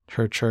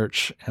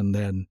church. And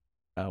then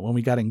when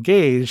we got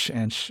engaged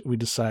and we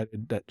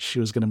decided that she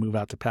was going to move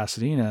out to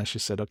Pasadena, she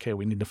said, okay,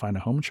 we need to find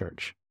a home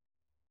church.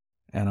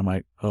 And I'm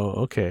like, oh,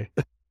 okay.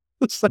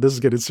 This is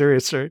getting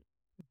serious, right?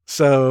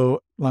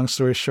 So long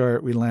story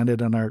short, we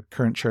landed on our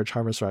current church,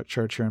 Harvest Rock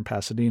Church here in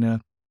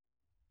Pasadena.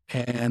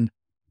 And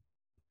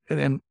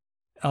then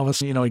all of a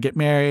sudden, we get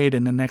married,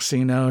 and the next thing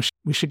you know,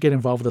 we should get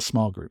involved with a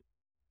small group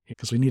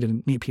because we need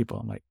to meet people.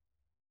 I'm like,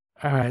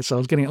 all right. So I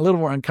was getting a little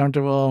more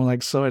uncomfortable. I'm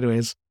like, so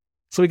anyways,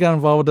 so we got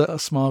involved with a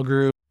small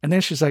group. And then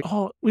she's like,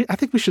 oh, I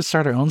think we should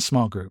start our own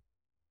small group.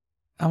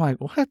 I'm like,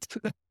 what?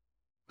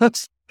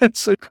 That's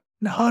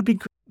no, it'd be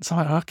great. So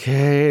I'm like,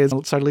 okay. So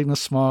I started leading a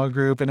small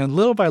group. And then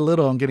little by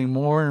little, I'm getting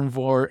more and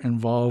more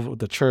involved with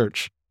the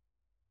church.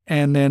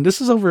 And then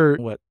this is over,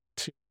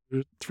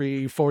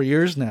 3, 4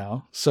 years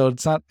now. So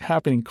it's not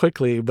happening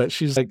quickly, but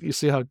she's like, you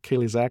see how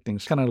Kaylee's acting.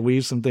 She kind of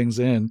weaves some things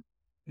in.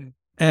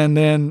 And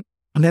then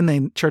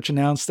the church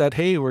announced that,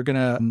 hey, we're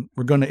going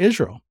to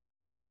Israel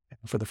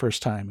for the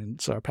first time. And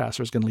so our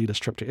pastor is going to lead us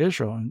trip to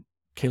Israel. And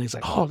Kaylee's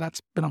like, oh,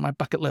 that's been on my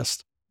bucket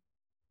list.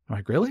 I'm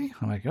like, really?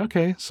 I'm like,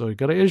 okay. So we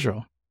go to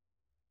Israel.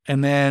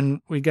 And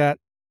then we got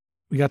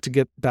to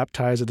get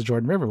baptized at the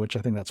Jordan River, which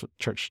I think that's what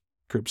church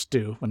groups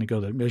do when they go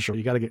to Israel.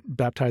 You got to get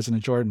baptized in the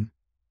Jordan.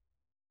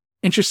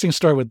 Interesting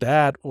story with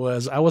that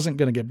was I wasn't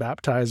going to get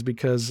baptized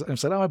because I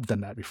said, oh, I've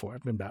done that before.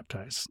 I've been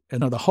baptized.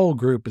 And the whole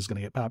group is going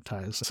to get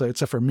baptized. So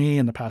except for me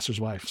and the pastor's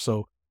wife.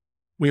 So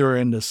we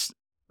were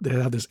they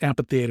have this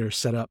amphitheater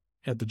set up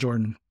at the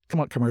Jordan,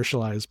 somewhat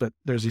commercialized, but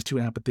there's these 2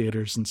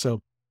 amphitheaters. And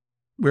so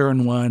we're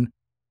in one.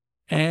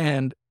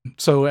 And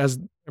so as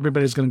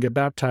everybody's going to get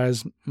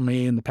baptized,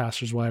 me and the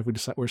pastor's wife, we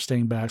decided we're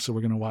staying back. So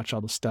we're going to watch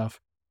all the stuff.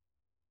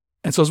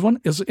 And so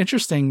it was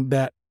interesting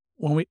that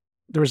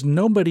there was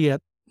nobody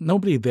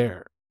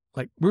there.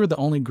 Like we were the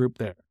only group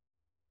there.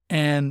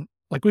 And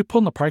like we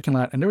pulled in the parking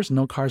lot and there was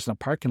no cars in the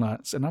parking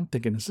lots. And I'm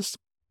thinking, is this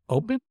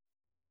open?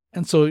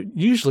 And so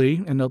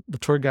usually, and the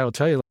tour guide will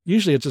tell you,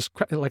 usually it's just,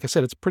 like I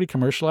said, it's pretty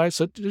commercialized.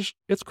 So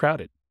it's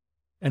crowded.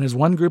 And there's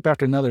one group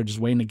after another just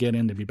waiting to get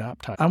in to be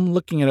baptized. I'm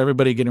looking at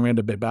everybody getting ready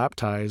to be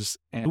baptized.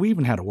 And we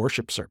even had a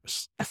worship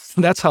service.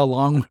 That's how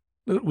long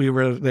we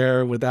were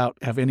there without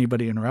have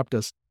anybody interrupt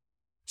us.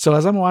 So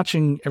as I'm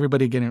watching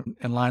everybody getting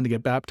in line to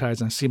get baptized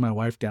and I see my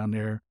wife down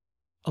there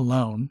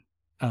alone,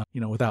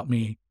 without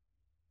me,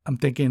 I'm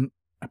thinking,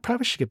 I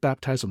probably should get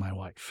baptized with my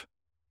wife.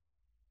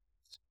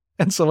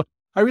 And so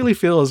I really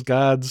feel as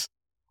God's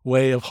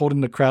way of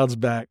holding the crowds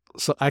back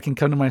so I can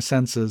come to my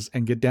senses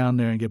and get down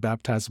there and get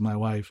baptized with my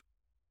wife.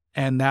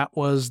 And that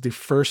was the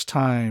first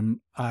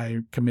time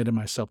I committed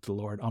myself to the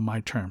Lord on my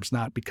terms,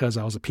 not because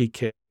I was a P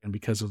kid and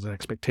because of the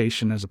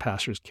expectation as a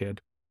pastor's kid.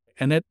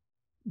 And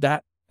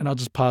I'll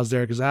just pause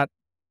there because that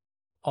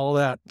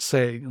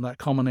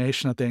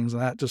culmination of things,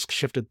 that just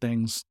shifted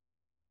things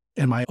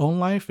in my own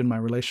life, in my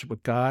relationship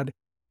with God,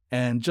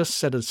 and just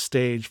set a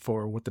stage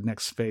for what the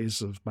next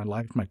phase of my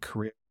life, my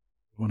career,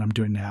 what I'm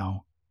doing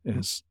now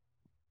is.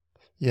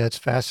 Yeah, it's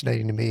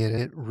fascinating to me. And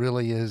it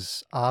really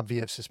is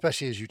obvious,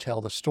 especially as you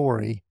tell the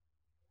story,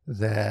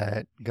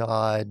 that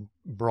God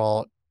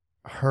brought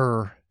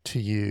her to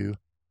you.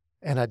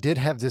 And I did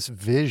have this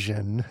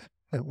vision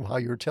while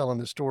you were telling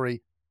the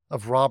story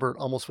of Robert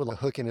almost with a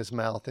hook in his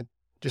mouth and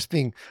just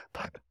being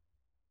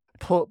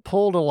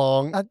pulled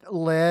along,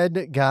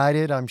 led,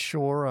 guided. I'm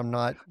sure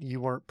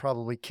you weren't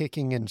probably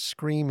kicking and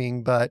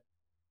screaming, but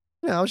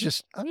I was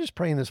just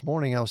praying this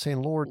morning. I was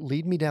saying, Lord,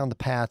 lead me down the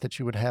path that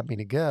you would have me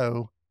to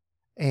go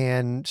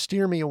and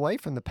steer me away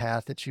from the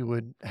path that you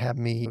would have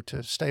me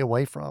to stay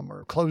away from,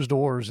 or close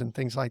doors and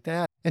things like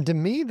that. And to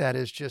me, that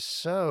is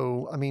just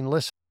so,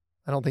 listen,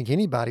 I don't think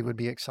anybody would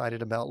be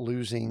excited about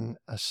losing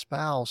a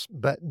spouse,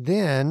 but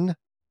then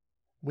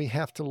we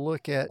have to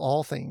look at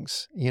all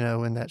things,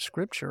 in that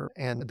scripture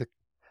and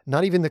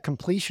not even the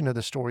completion of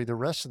the story, the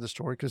rest of the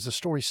story, because the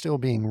story's still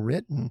being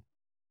written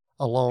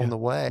along the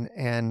way.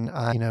 And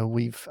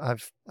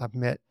I've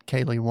met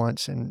Kaylee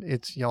once, and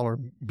y'all are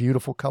a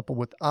beautiful couple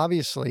with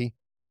obviously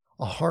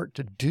a heart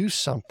to do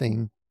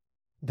something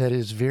that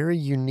is very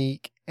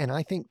unique and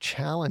I think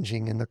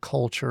challenging in the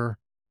culture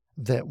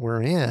that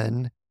we're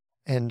in.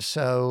 And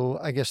so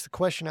I guess the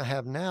question I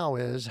have now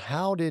is,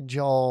 how did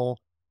y'all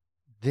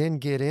then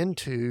get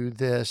into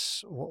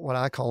this, what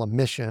I call a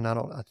mission?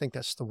 I think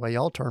that's the way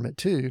y'all term it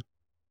too.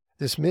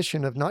 This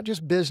mission of not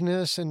just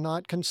business and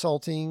not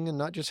consulting and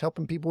not just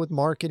helping people with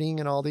marketing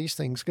and all these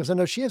things. Because I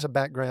know she has a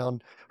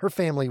background, her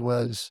family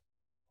was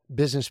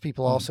business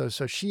people also.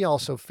 So she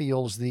also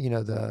feels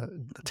the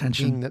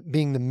tension,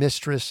 being the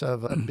mistress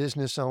of a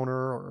business owner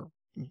or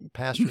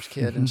pastor's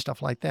kid and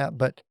stuff like that.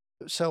 But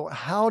so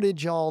how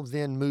did y'all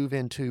then move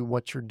into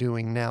what you're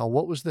doing now?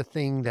 What was the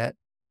thing that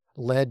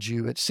led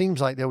you? It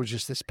seems like there was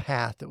just this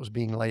path that was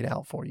being laid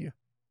out for you.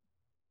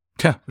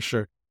 Yeah, for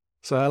sure.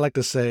 So I like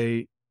to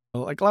say,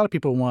 like a lot of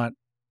people they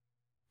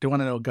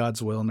want to know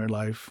God's will in their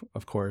life,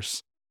 of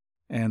course.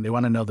 and they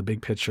want to know the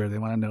big picture. They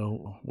want to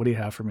know, what do you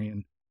have for me?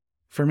 And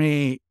for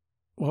me,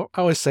 well,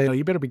 I always say,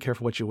 you better be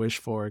careful what you wish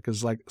for,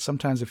 because like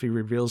sometimes if he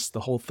reveals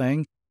the whole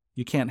thing,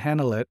 you can't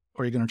handle it,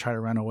 or you're going to try to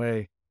run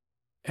away.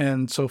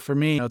 And so for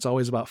me, it's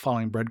always about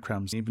following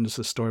breadcrumbs. Even just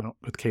the story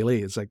with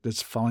Kaylee, it's like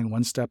just following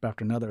one step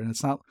after another, and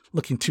it's not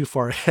looking too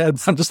far ahead.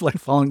 I'm just like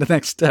following the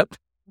next step.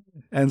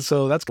 And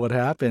so that's what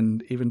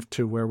happened, even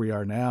to where we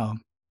are now,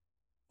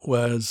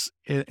 was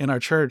in our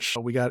church,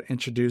 we got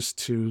introduced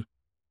to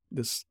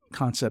this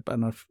concept. I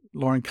don't know if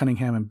Lauren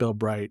Cunningham and Bill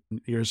Bright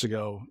years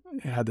ago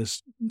had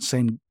the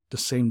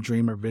same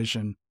dream or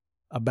vision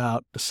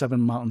about the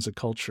 7 mountains of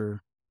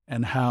culture,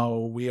 and how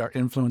we are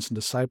influenced and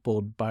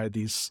discipled by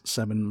these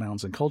 7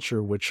 mountains of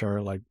culture, which are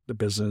like the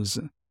business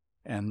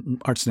and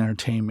arts and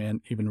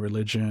entertainment, even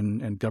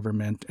religion and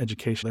government,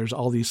 education. There's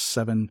all these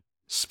 7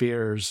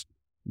 spheres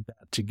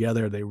that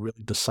together they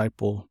really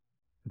disciple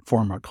and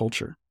form our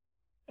culture.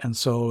 And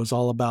so it's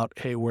all about,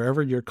 hey,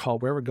 wherever you're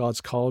called, wherever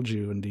God's called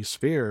you in these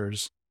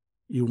spheres,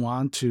 you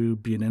want to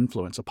be an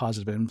influence, a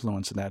positive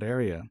influence in that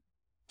area.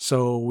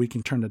 So we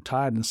can turn the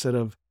tide instead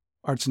of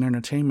arts and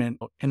entertainment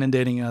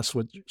inundating us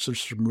with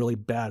some really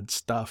bad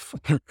stuff,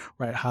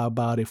 right? How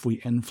about if we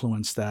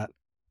influence that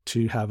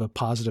to have a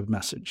positive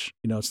message?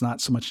 It's not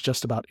so much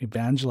just about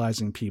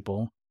evangelizing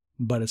people,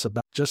 but it's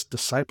about just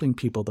discipling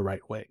people the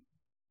right way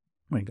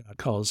when God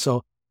calls.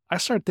 So I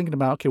started thinking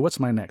about, okay, what's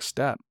my next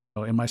step?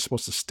 Am I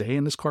supposed to stay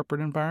in this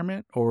corporate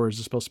environment, or is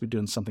it supposed to be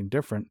doing something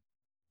different?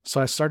 So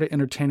I started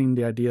entertaining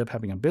the idea of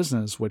having a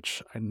business,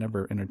 which I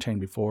never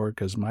entertained before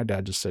because my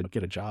dad just said,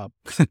 get a job,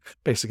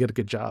 basically get a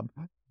good job.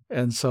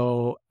 And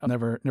so I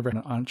never had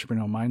an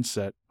entrepreneurial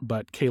mindset.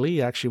 But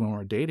Kaylee actually, when we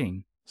were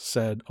dating,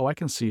 said, oh, I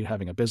can see you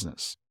having a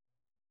business.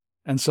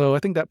 And so I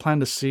think that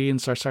planted a seed.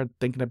 And so I started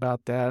thinking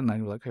about that. And I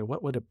was like, okay,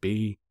 what would it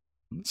be?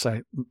 So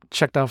I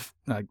checked off,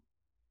 I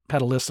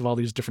had a list of all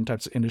these different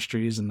types of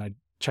industries, and I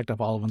checked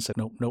off all of them and said,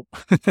 nope.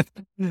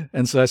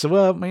 And so I said,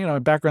 well, my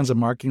background's in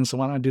marketing, so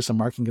why don't I do some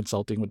marketing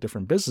consulting with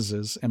different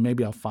businesses, and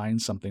maybe I'll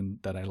find something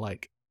that I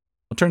like.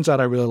 It turns out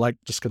I really like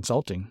just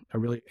consulting. I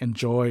really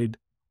enjoyed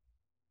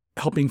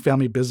helping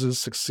family business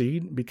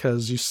succeed,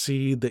 because you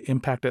see the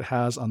impact it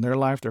has on their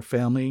life, their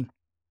family,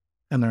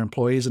 and their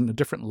employees in a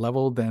different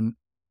level than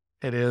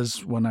it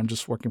is when I'm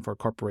just working for a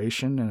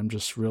corporation and I'm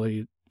just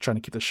really trying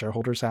to keep the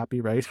shareholders happy,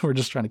 right? We're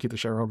just trying to keep the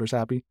shareholders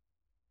happy.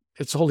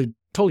 It's a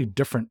totally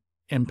different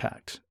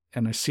impact.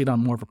 And I see it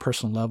on more of a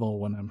personal level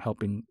when I'm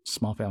helping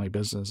small family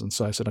business. And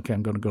so I said, okay,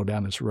 I'm going to go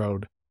down this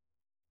road.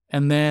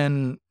 And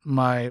then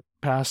my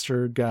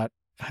pastor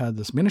had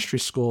this ministry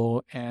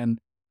school, and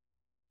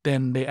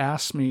then they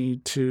asked me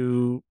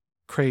to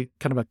create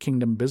kind of a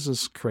kingdom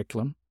business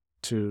curriculum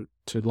to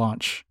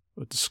launch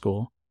with the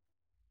school.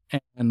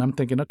 And I'm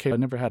thinking, okay, I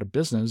never had a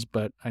business,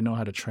 but I know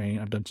how to train.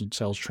 I've done some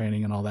sales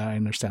training and all that. I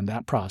understand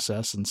that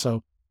process. And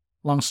so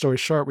long story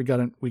short, we got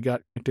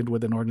connected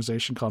with an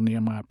organization called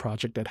Nehemiah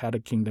Project that had a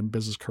kingdom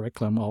business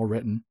curriculum all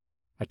written.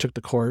 I took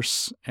the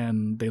course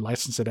and they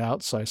licensed it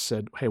out. So I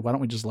said, hey, why don't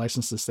we just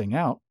license this thing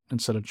out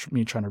instead of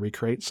me trying to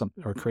recreate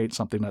something or create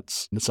something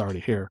that's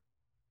already here.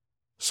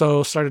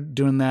 So started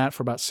doing that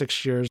for about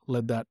 6 years,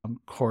 led that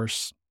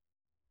course.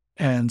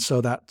 And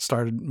so that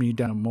started me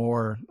down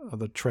more of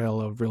the trail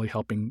of really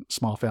helping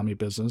small family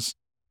business.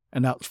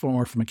 And that was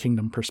more from a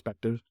kingdom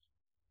perspective.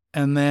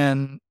 And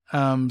then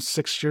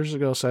 6 years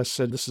ago, so I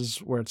said, this is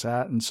where it's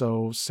at. And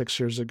so 7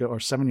 years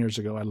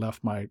ago, I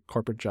left my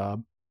corporate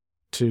job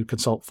to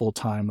consult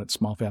full-time with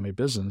small family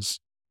business.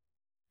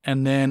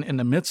 And then in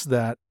the midst of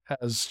that,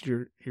 as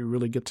you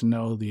really get to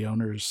know the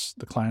owners,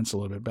 the clients a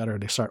little bit better,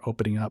 they start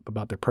opening up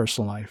about their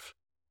personal life.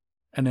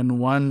 And then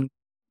one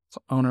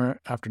owner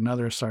after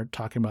another started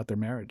talking about their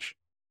marriage.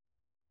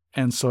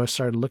 And so I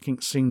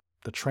started seeing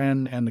the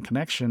trend and the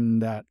connection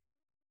that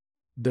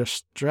the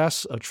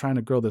stress of trying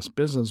to grow this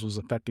business was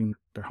affecting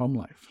their home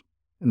life,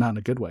 and not in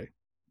a good way.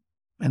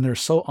 And they're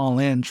so all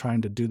in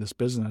trying to do this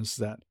business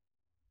that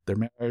their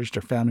marriage,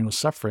 their family was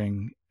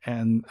suffering.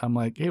 And I'm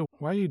like, hey,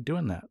 why are you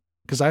doing that?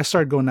 Because I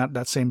started going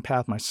that same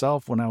path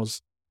myself when I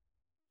was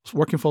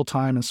working full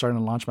time and starting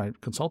to launch my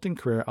consulting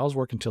career. I was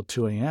working till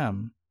 2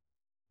 a.m.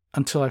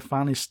 until I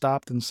finally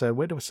stopped and said,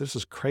 wait, this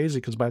is crazy,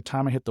 because by the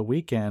time I hit the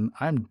weekend,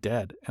 I'm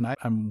dead. And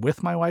I'm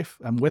with my wife,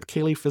 I'm with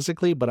Kaylee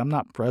physically, but I'm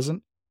not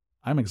present.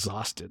 I'm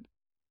exhausted.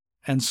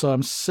 And so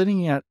I'm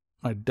sitting at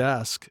my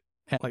desk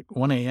at like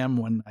 1 a.m.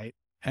 one night,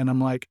 and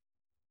I'm like,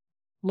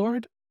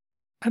 Lord,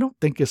 I don't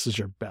think this is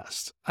your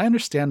best. I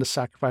understand the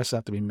sacrifices that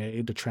have to be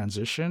made to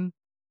transition,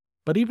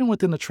 but even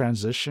within the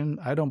transition,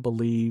 I don't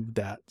believe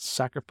that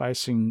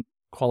sacrificing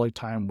quality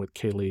time with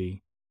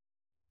Kaylee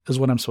is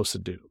what I'm supposed to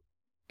do.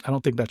 I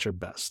don't think that's your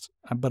best.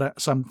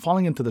 So I'm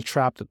falling into the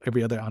trap that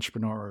every other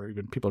entrepreneur or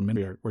even people in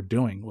ministry were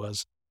doing,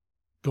 was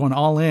going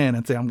all in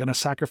and say, I'm going to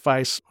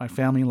sacrifice my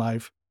family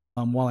life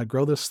while I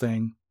grow this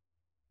thing.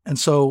 And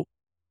so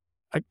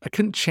I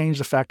couldn't change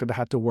the fact that I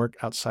had to work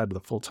outside of the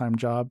full-time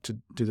job to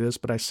do this.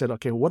 But I said,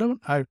 okay, what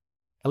don't I,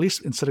 at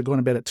least instead of going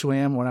to bed at 2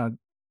 a.m., what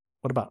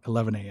about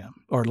 11 a.m.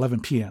 or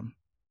 11 p.m.?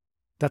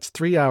 That's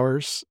 3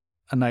 hours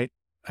a night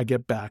I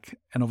get back.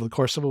 And over the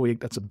course of a week,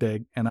 that's a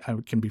big, and I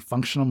can be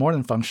functional, more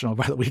than functional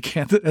by the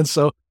weekend. And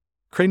so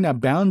creating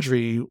that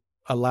boundary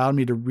allowed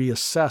me to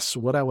reassess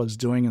what I was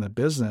doing in the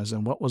business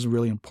and what was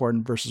really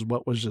important versus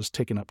what was just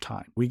taking up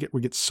time. We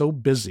get so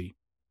busy,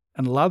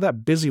 and a lot of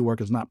that busy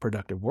work is not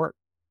productive work.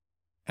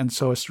 And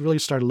so I really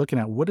started looking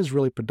at what is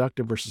really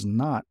productive versus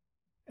not,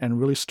 and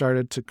really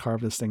started to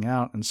carve this thing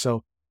out. And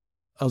so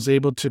I was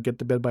able to get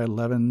to bed by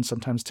 11,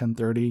 sometimes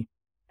 10:30.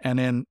 And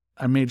then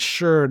I made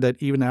sure that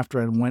even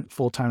after I went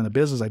full time in the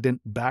business, I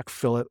didn't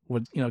backfill it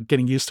with,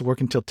 getting used to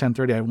working until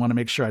 10:30. I want to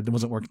make sure I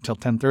wasn't working until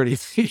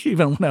 10:30,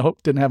 even when I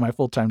didn't have my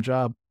full time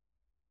job.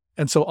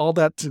 And so all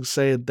that to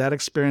say that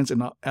experience,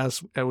 and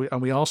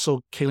we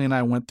also, Kaylee and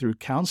I went through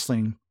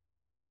counseling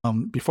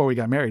before we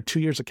got married, 2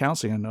 years of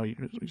counseling. I know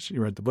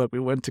you read the book. We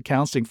went to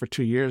counseling for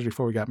 2 years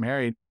before we got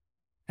married,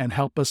 and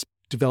helped us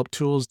develop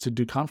tools to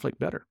do conflict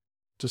better,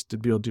 just to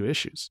be able to do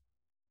issues.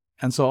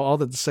 And so all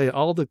that to say,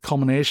 all the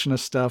culmination of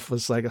stuff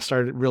was like I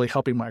started really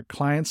helping my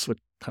clients with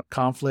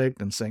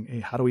conflict and saying, hey,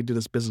 how do we do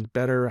this business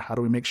better? How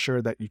do we make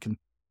sure that you can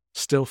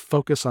still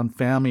focus on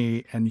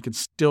family and you can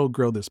still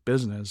grow this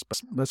business? But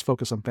let's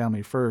focus on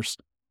family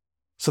first.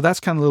 So that's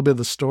kind of a little bit of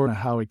the story of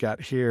how we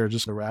got here,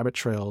 just the rabbit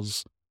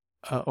trails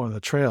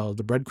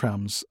the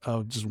breadcrumbs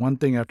of just one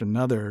thing after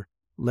another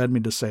led me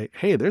to say,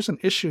 hey, there's an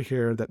issue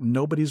here that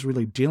nobody's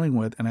really dealing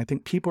with. And I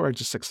think people are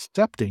just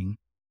accepting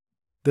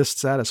this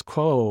status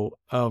quo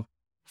of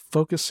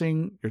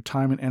focusing your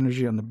time and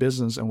energy on the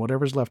business, and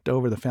whatever's left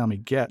over, the family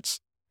gets.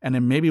 And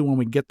then maybe when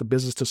we get the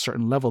business to a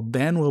certain level,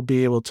 then we'll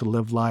be able to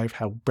live life,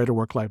 have better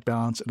work-life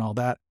balance and all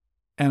that.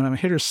 And I'm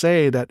here to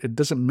say that it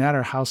doesn't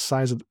matter how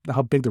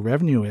big the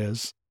revenue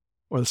is,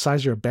 or the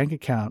size of your bank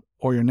account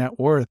or your net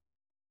worth.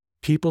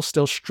 People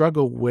still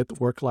struggle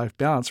with work-life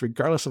balance,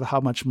 regardless of how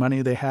much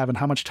money they have and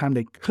how much time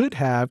they could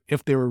have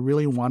if they were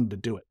really wanted to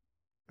do it.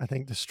 I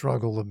think the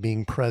struggle of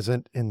being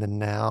present in the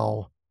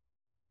now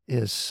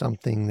is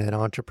something that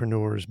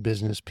entrepreneurs,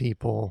 business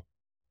people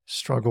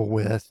struggle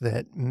with,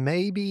 that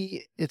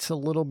maybe it's a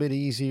little bit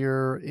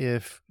easier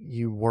if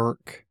you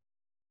work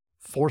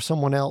for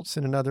someone else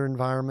in another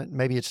environment.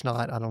 Maybe it's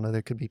not. I don't know.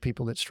 There could be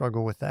people that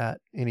struggle with that.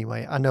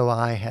 Anyway, I know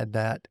I had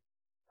that.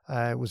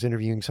 I was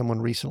interviewing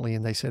someone recently,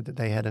 and they said that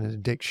they had an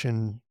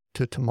addiction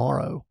to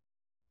tomorrow.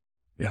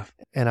 Yeah.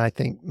 And I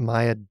think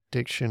my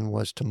addiction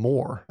was to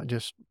more,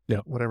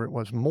 whatever it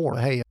was, more.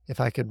 Hey, if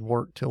I could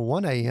work till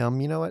 1 a.m.,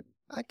 you know what?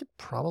 I could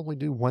probably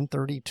do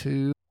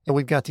 1:32. And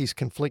we've got these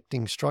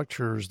conflicting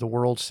structures, the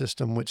world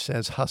system, which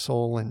says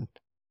hustle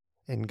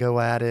and go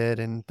at it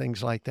and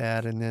things like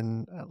that. And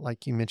then,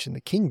 like you mentioned,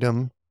 the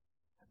kingdom,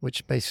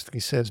 which basically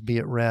says be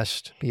at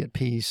rest, be at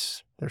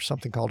peace. There's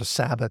something called a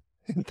Sabbath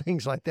and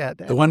things like that.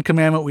 The one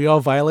commandment we all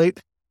violate.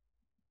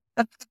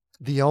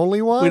 The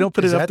only one? We don't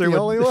put it up there the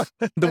only one?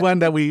 The one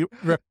that we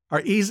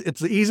are easy.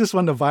 It's the easiest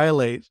one to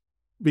violate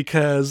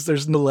because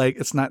there's no,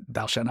 it's not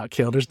thou shalt not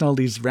kill. There's no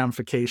these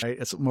ramifications. Right?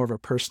 It's more of a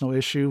personal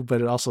issue,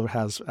 but it also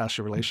has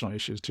actually relational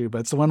issues too.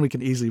 But it's the one we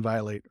can easily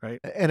violate, right?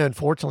 And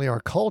unfortunately,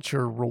 our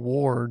culture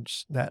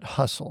rewards that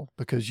hustle,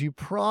 because you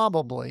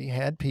probably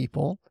had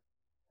people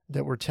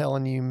that were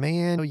telling you,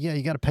 man, oh yeah,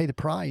 you got to pay the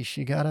price.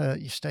 You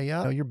stay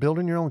up. You're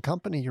building your own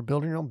company. You're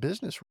building your own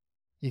business.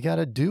 You got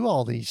to do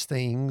all these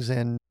things.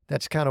 And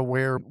that's kind of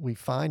where we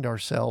find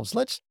ourselves.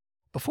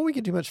 Before we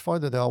get too much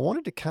farther though, I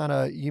wanted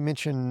to you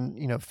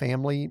mentioned,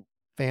 family,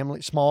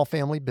 small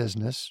family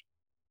business.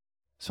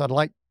 So I'd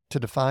like to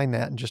define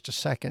that in just a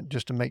second,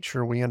 just to make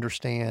sure we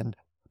understand.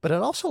 But I'd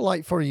also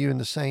like for you in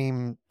the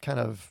same kind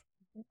of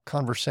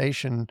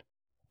conversation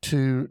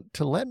to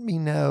let me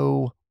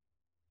know,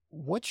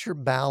 what's your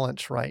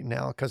balance right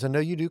now? Because I know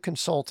you do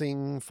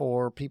consulting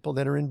for people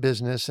that are in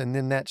business, and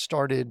then that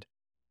started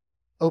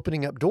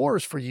opening up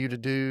doors for you to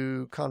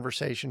do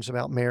conversations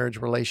about marriage,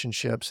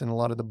 relationships, and a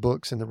lot of the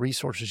books and the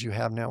resources you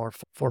have now are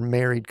for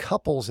married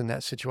couples in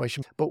that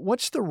situation. But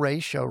what's the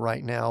ratio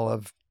right now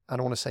of, I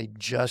don't want to say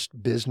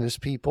just business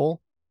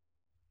people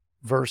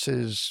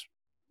versus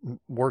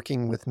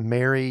working with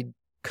married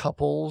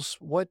couples?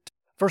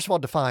 First of all,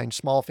 define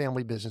small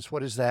family business.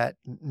 What is that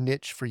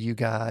niche for you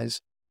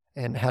guys?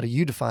 And how do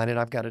you define it?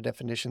 I've got a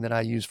definition that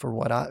I use for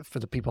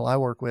the people I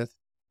work with.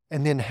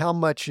 And then how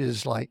much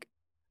is like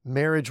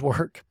marriage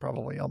work?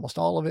 Probably almost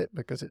all of it,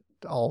 because it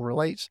all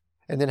relates.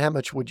 And then how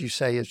much would you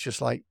say is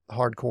just like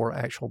hardcore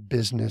actual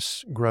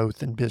business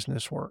growth and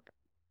business work?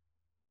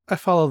 I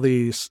follow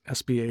the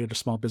SBA, the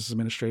Small Business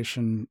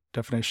Administration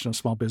definition of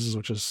small business,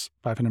 which is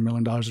 $500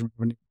 million in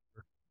revenue,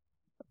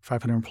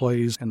 500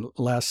 employees and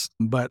less.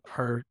 But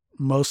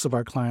most of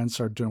our clients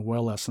are doing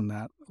well less than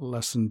that,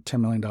 less than $10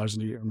 million a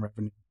year in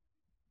revenue.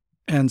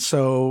 And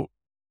so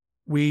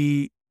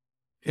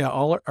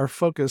all our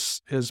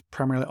focus is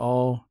primarily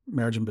all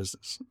marriage and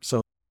business.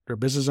 So they're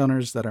business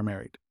owners that are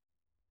married,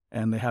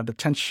 and they have the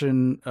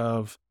tension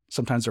of,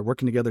 sometimes they're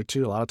working together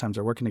too. A lot of times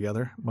they're working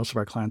together. Most of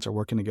our clients are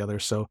working together.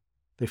 So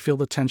they feel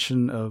the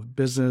tension of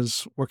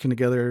business, working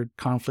together,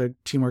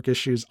 conflict, teamwork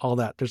issues, all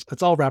that.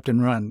 It's all wrapped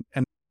in one,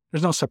 and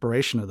there's no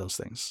separation of those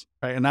things,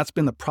 right? And that's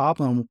been the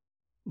problem.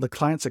 The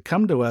clients that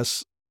come to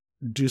us,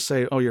 do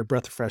say, oh, you're a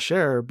breath of fresh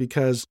air,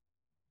 because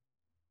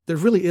there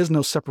really is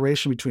no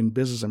separation between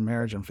business and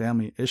marriage and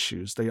family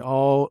issues. They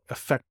all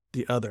affect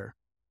the other,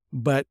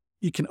 but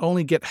you can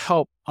only get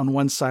help on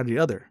one side or the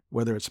other,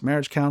 whether it's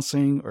marriage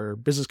counseling or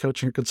business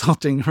coaching or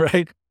consulting,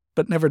 right?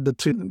 But never the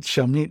two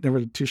shall meet, never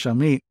the two shall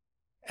meet.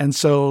 And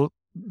so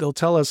they'll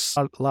tell us,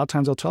 a lot of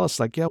times they'll tell us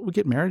like, yeah, we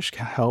get marriage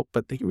help,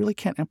 but they really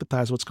can't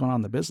empathize what's going on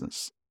in the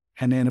business.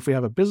 And then if we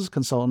have a business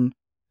consultant,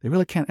 they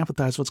really can't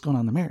empathize what's going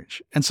on in the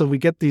marriage. And so we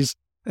get these,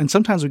 and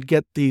sometimes we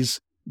get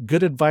these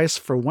good advice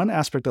for one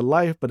aspect of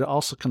life, but it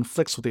also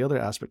conflicts with the other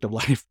aspect of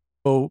life.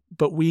 So,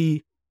 but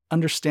we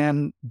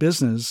understand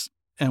business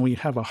and we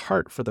have a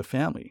heart for the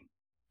family,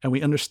 and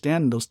we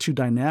understand those two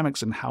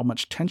dynamics and how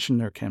much tension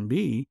there can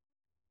be,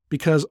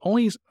 because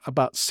only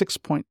about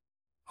 6%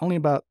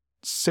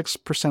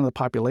 of the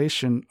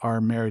population are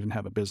married and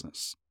have a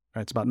business.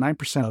 Right? It's about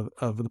 9%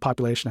 of the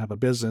population have a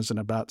business, and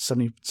about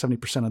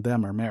 70% of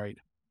them are married.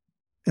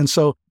 And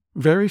so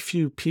very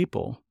few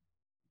people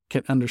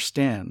can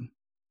understand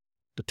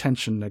the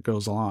tension that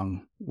goes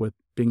along with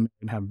being married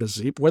and having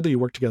business, whether you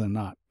work together or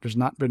not. There's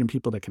not many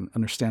people that can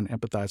understand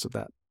and empathize with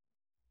that.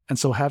 And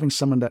so having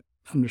someone that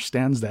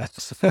understands that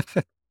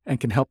and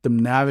can help them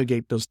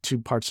navigate those two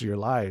parts of your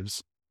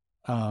lives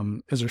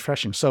is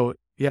refreshing. So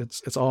yeah,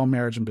 it's all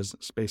marriage and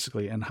business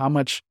basically. And how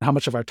much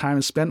of our time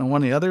is spent on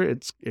one or the other,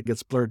 it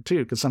gets blurred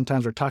too, because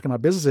sometimes we're talking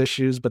about business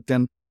issues, but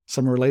then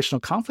some relational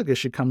conflict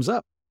issue comes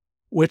up,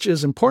 which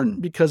is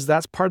important because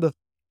that's part of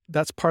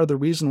the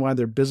reason why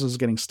their business is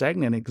getting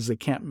stagnated, because they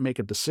can't make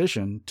a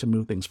decision to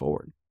move things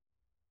forward.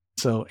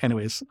 So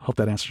anyways, hope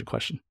that answers your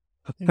question.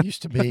 There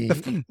used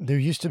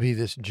to be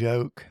this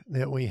joke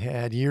that we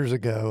had years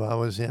ago. I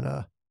was in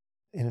an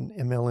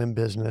MLM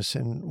business,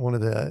 and one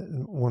of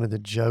the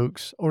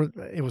jokes, or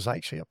it was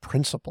actually a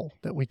principle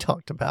that we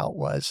talked about,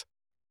 was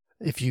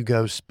if you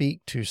go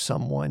speak to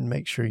someone,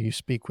 make sure you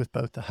speak with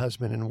both the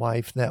husband and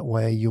wife. That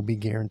way you'll be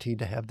guaranteed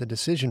to have the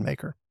decision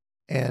maker.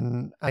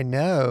 And I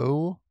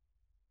know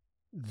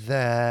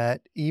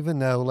that even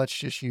though, let's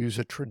just use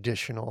a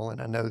traditional,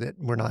 and I know that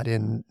we're not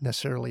in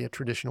necessarily a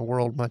traditional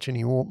world much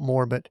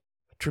anymore, but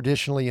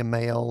traditionally a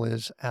male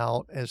is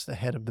out as the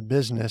head of the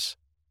business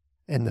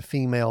and the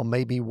female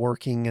may be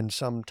working in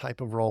some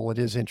type of role. It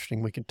is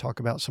interesting. We could talk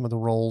about some of the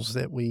roles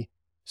that we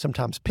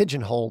sometimes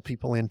pigeonhole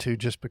people into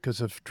just because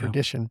of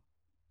tradition.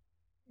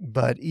 Yeah.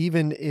 But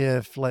even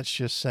if, let's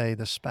just say,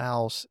 the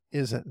spouse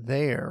isn't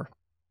there,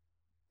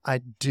 I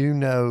do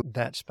know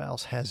that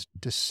spouse has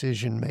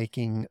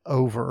decision-making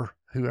over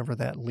whoever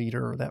that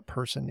leader or that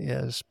person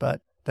is,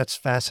 but that's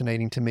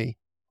fascinating to me.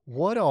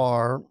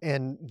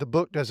 And the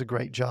book does a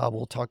great job.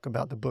 We'll talk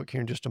about the book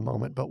here in just a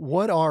moment, but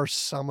what are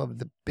some of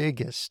the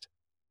biggest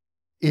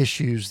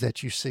issues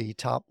that you see,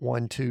 top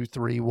 1, 2,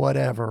 3,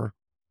 whatever,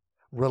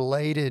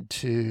 related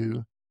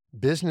to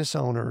business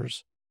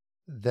owners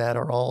that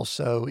are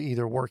also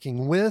either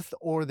working with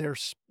or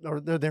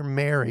they're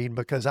married?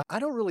 Because I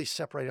don't really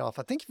separate off.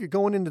 I think if you're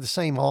going into the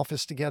same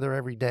office together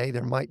every day,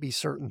 there might be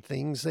certain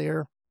things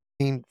there.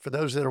 I mean, for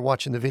those that are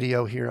watching the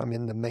video here, I'm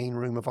in the main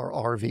room of our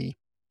RV,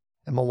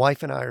 and my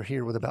wife and I are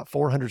here with about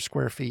 400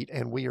 square feet,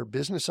 and we are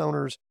business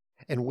owners,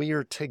 and we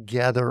are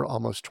together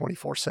almost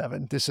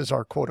 24/7. This is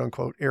our quote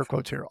unquote, air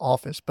quotes here,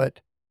 office. But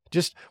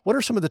just what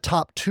are some of the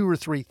top 2 or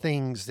 3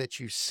 things that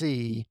you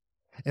see?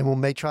 And we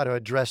may try to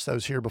address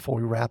those here before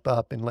we wrap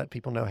up and let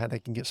people know how they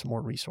can get some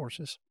more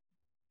resources.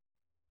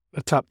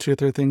 The top 2 or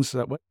 3 things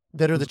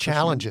that are the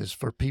challenges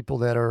for people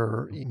that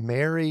are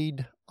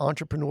married,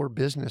 entrepreneur,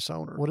 business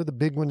owner. What are the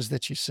big ones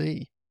that you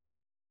see?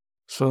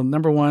 So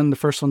number 1, the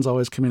first one's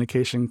always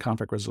communication,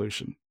 conflict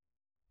resolution.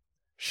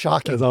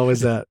 Shocking. There's always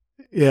that.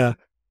 Yeah.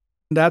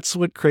 That's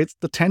what creates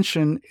the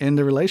tension in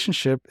the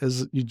relationship,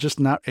 is you're just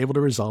not able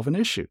to resolve an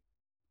issue,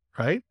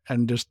 right?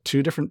 And there's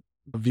 2 different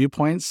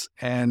viewpoints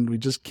and we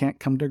just can't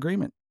come to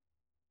agreement.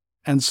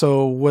 And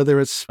so whether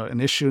it's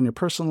an issue in your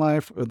personal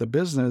life or the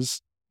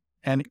business,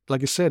 and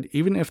like I said,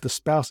 even if the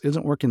spouse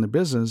isn't working the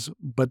business,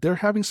 but they're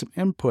having some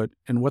input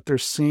in what they're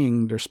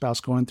seeing their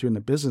spouse going through in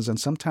the business, and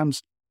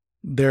sometimes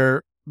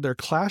they're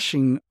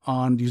clashing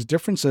on these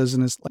differences,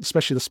 and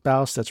especially the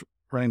spouse that's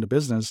running the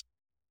business,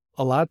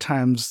 a lot of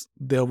times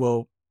they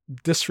will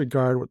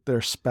disregard what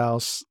their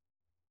spouse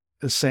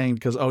is saying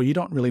because, oh, you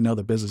don't really know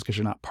the business because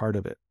you're not part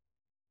of it.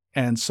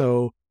 And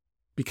so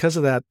because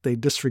of that, they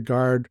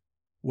disregard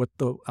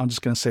I'm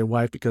just going to say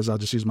wife because I'll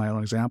just use my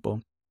own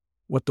example,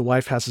 what the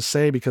wife has to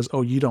say because,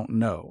 oh, you don't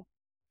know.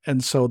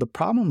 And so the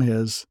problem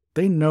is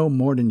they know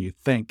more than you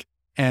think,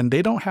 and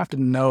they don't have to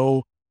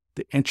know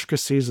the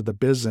intricacies of the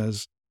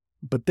business,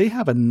 but they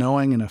have a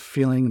knowing and a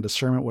feeling and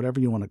discernment, whatever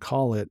you want to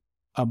call it,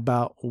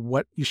 about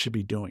what you should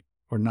be doing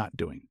or not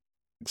doing.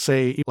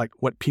 Say, like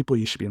what people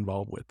you should be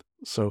involved with.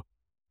 So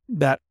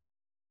that,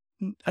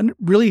 and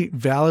really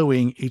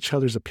valuing each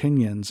other's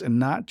opinions and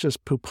not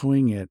just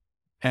poo-pooing it,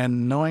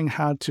 and knowing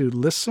how to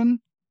listen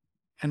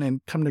and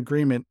then come to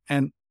agreement.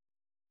 And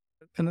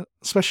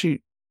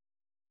especially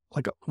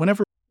like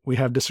whenever we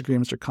have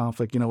disagreements or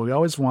conflict, we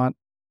always want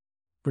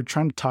we're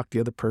trying to talk the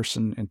other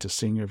person into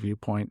seeing your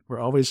viewpoint. We're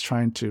always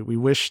we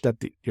wish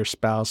that your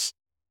spouse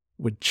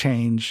would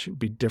change,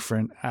 be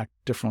different, act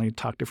differently,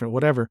 talk different,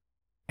 whatever.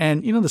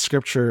 And the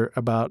scripture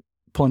about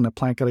pulling the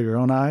plank out of your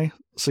own eye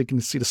so you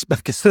can see the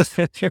speck in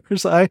the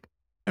neighbor's eye.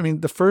 I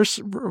mean, the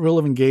first rule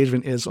of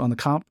engagement is on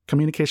the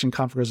communication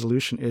conflict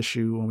resolution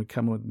issue when we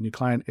come with a new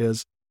client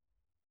is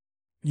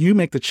you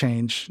make the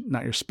change,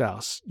 not your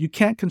spouse. You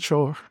can't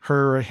control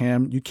her or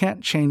him. You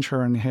can't change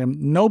her and him.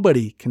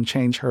 Nobody can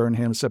change her and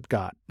him except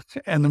God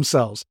and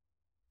themselves.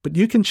 But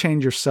you can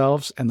change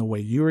yourselves and the way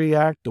you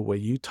react, the way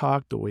you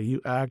talk, the way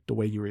you act, the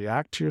way you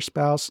react to your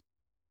spouse.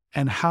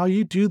 And how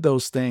you do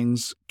those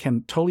things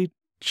can totally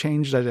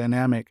change the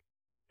dynamic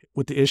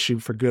with the issue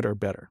for good or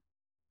better.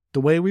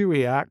 The way we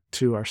react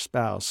to our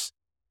spouse,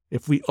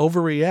 if we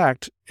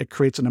overreact, it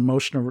creates an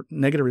emotional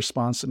negative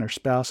response in our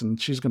spouse, and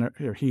he's going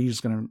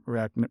to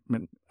react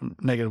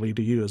negatively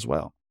to you as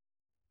well.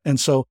 And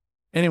so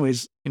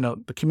anyways,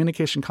 the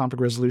communication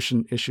conflict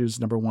resolution issue is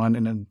number one.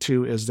 And then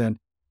two is then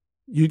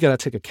you got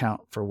to take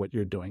account for what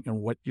you're doing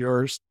and what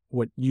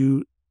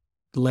you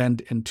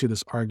lend into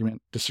this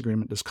argument,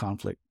 disagreement, this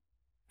conflict,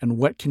 and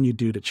what can you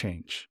do to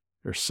change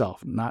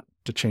yourself, not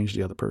to change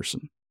the other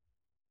person.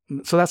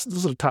 So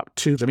those are the top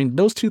two. I mean,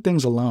 those two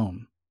things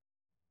alone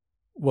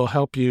will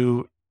help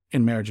you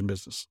in marriage and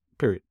business,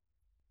 period.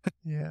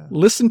 Yeah.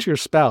 Listen to your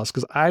spouse,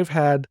 because I've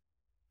had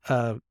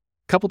a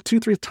couple,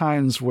 2-3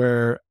 times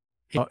where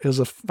it was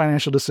a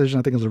financial decision.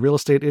 I think it was a real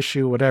estate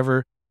issue,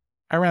 whatever.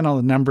 I ran all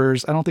the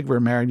numbers. I don't think we were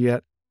married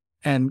yet.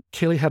 And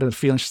Kaylee had a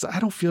feeling. She said, I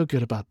don't feel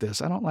good about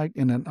this. I don't like,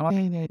 and then,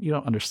 hey, you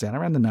don't understand. I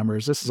ran the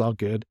numbers. This is all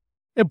good.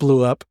 It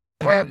blew up.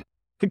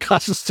 It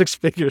cost us 6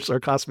 figures, or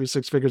cost me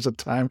 6 figures at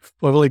the time.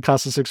 Well, it really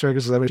cost us 6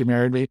 figures because she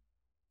married me.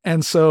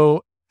 And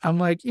so I'm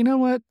like, you know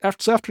what?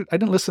 After I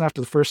didn't listen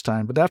after the first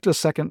time, but after the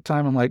second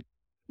time, I'm like,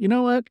 you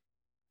know what?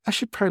 I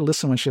should probably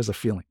listen when she has a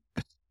feeling.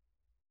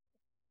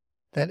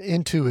 That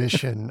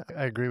intuition,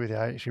 I agree with you.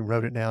 I actually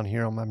wrote it down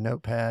here on my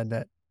notepad.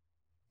 That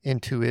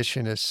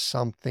intuition is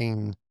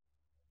something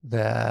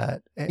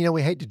that,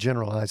 we hate to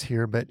generalize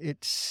here, but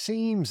it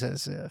seems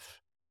as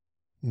if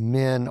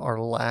men are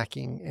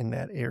lacking in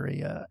that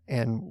area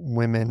and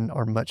women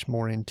are much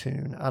more in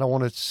tune. I don't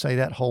want to say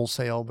that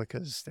wholesale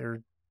because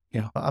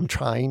I'm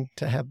trying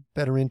to have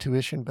better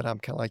intuition, but I'm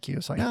kind of like you.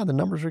 It's like, the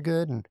numbers are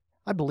good and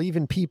I believe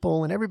in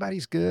people and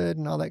everybody's good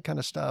and all that kind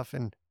of stuff.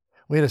 And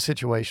we had a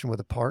situation with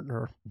a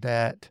partner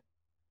that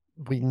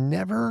we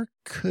never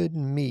could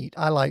meet.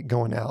 I like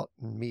going out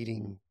and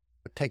meeting,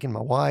 taking my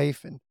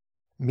wife and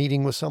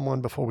meeting with someone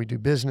before we do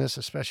business,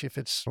 especially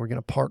if we're going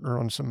to partner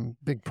on some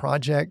big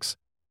projects.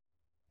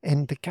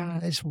 And the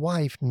guy's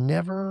wife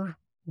never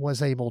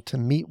was able to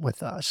meet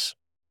with us.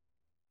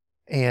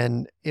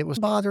 And it was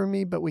bothering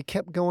me, but we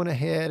kept going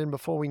ahead. And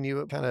before we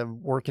knew it, kind of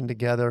working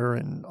together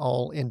and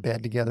all in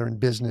bed together in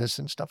business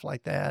and stuff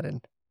like that.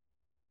 And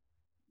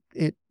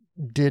it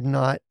did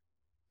not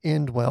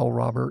end well,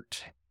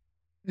 Robert.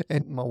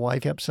 And my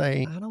wife kept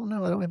saying, I don't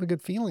know. I don't have a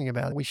good feeling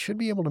about it. We should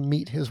be able to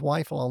meet his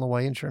wife along the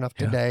way. And sure enough,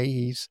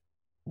 today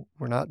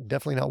we're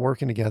definitely not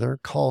working together.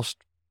 Cost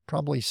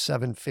probably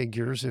 7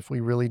 figures if we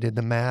really did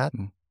the math.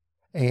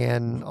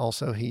 And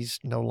also he's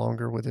no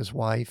longer with his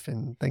wife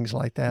and things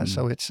like that.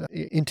 So it's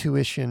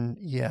intuition.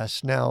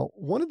 Yes. Now,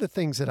 one of the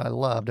things that I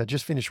loved, I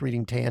just finished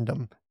reading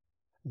Tandem,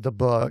 the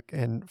book.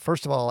 And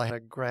first of all, I had to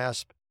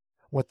grasp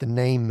what the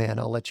name meant.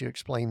 I'll let you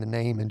explain the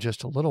name in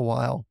just a little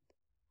while.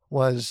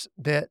 Was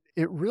that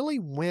it really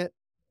went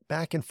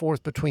back and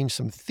forth between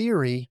some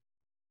theory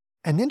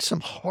and then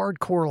some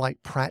hardcore, like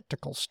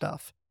practical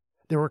stuff.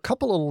 There were a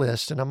couple of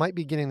lists, and I might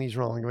be getting these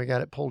wrong. We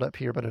got it pulled up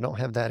here, but I don't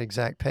have that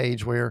exact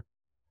page, where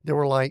there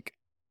were like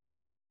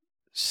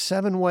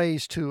 7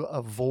 ways to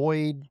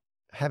avoid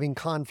having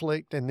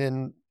conflict and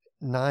then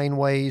 9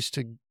 ways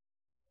to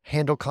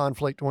handle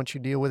conflict once you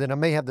deal with it. I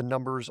may have the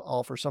numbers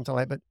off or something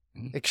like that,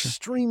 but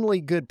extremely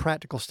good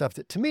practical stuff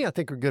that to me, I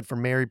think are good for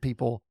married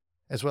people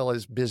as well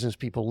as business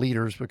people,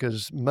 leaders,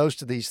 because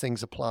most of these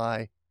things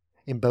apply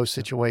in both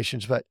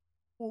situations. But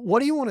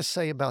what do you want to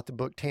say about the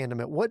book Tandem?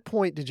 At what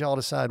point did y'all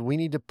decide we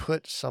need to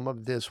put some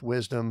of this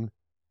wisdom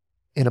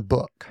in a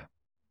book?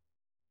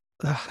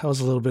 That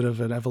was a little bit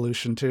of an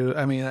evolution too.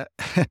 I mean,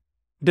 I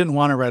didn't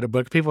want to write a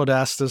book. People had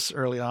asked us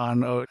early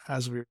on,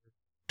 as we were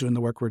doing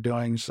the work we're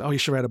doing, you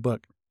should write a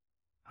book.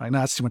 I'm like, no,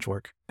 that's too much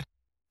work.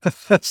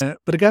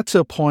 But it got to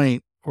a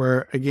point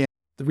where, again,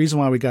 the reason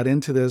why we got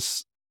into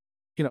this,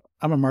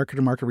 I'm a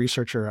market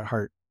researcher at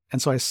heart.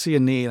 And so I see a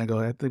need and I go,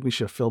 I think we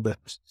should fill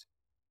this.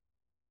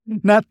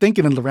 Not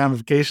thinking of the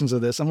ramifications of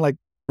this. I'm like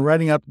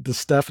writing up the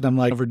stuff and I'm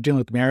like, we're dealing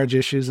with marriage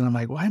issues. And I'm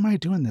like, why am I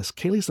doing this?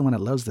 Kaylee's the one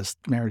that loves this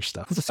marriage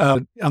stuff.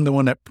 I'm the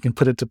one that can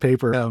put it to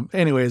paper.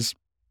 Anyways,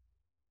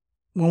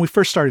 when we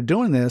first started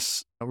doing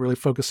this, really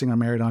focusing on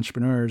married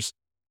entrepreneurs,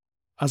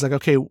 I was like,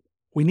 okay,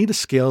 we need to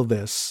scale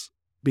this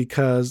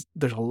because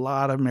there's a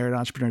lot of married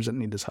entrepreneurs that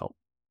need this help.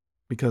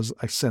 Because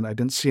I said I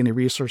didn't see any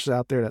resources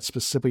out there that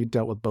specifically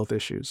dealt with both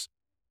issues.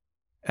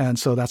 And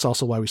so that's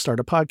also why we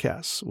started a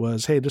podcast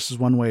was, hey, this is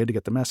one way to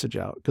get the message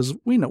out. Because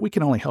we know we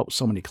can only help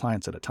so many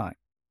clients at a time.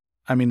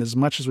 I mean, as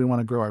much as we want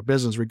to grow our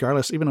business,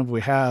 regardless, even if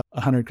we have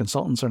 100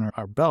 consultants on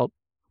our belt,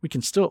 we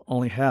can still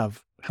only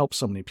help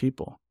so many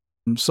people.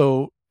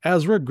 So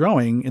as we're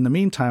growing, in the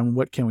meantime,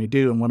 what can we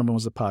do? And one of them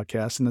was the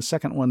podcast. And the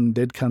second one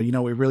did kind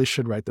of, we really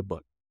should write the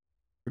book.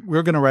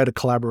 We're going to write a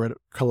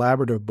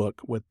collaborative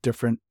book with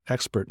different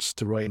experts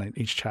to write in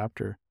each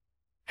chapter.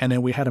 And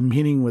then we had a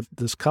meeting with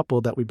this couple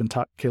that we've been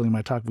Kaylee and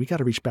I talked. We got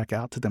to reach back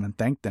out to them and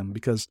thank them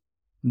because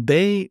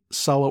they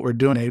saw what we're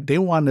doing. They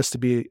wanted us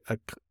to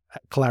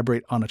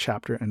collaborate on a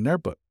chapter in their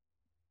book.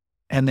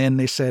 And then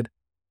they said,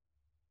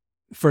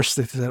 first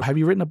they said, have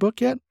you written a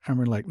book yet? And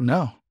we're like,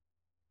 no.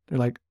 They're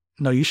like,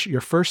 no,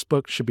 your first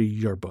book should be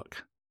your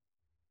book.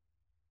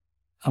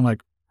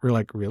 We're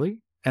like,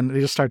 really? And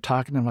they just started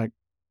talking. I'm like,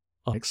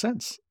 oh, makes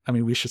sense. I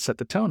mean, we should set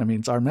the tone. I mean,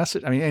 it's our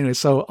message. I mean, anyway,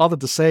 so all that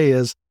to say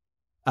is,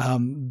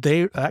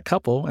 that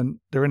couple, and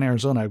they're in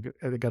Arizona.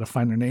 I got to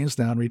find their names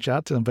now and reach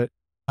out to them. But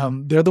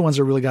they're the ones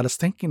that really got us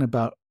thinking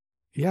about,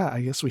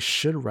 I guess we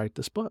should write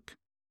this book.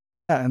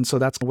 Yeah, and so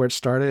that's where it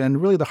started.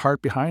 And really the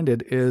heart behind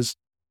it is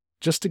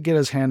just to get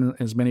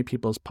as many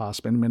people as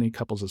possible and many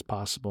couples as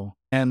possible.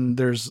 And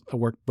there's a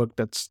workbook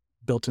that's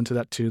built into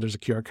that too. There's a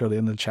QR code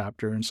in the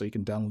chapter, and so you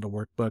can download a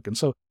workbook. And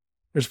so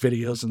there's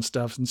videos and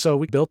stuff. And so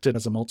we built it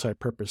as a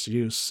multi-purpose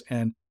use.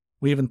 And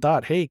we even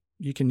thought, hey,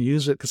 you can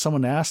use it because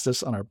someone asked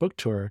us on our book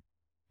tour,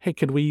 hey,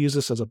 could we use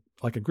this as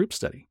a group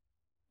study?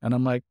 And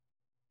I'm like,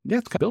 yeah,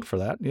 it's built for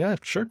that. Yeah,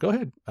 sure. Go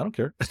ahead. I don't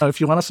care.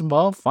 If you want us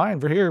involved, fine,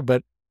 we're here.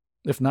 But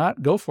if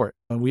not, go for it.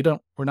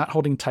 We're not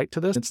holding tight to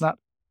this. It's not.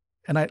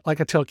 And I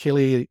tell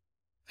Kaylee,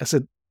 I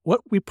said,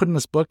 what we put in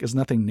this book is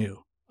nothing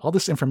new. All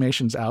this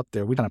information's out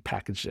there. We kind of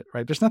packaged it,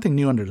 right? There's nothing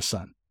new under the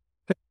sun.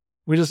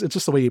 It's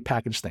just the way you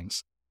package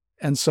things.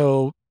 And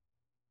so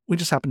we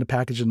just happen to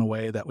package it in a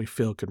way that we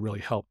feel could really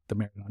help the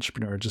married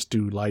entrepreneur just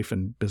do life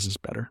and business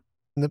better.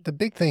 The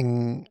big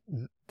thing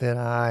that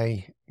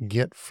I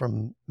get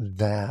from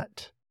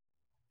that,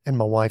 and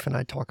my wife and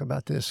I talk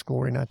about this,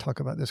 Glory and I talk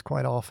about this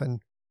quite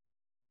often,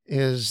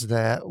 is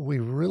that we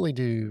really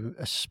do,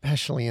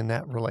 especially in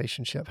that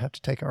relationship, have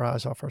to take our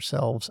eyes off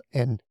ourselves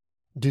and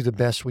do the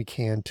best we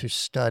can to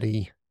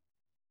study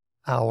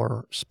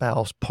our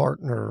spouse,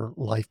 partner,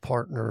 life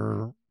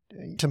partner,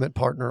 intimate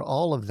partner,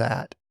 all of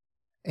that.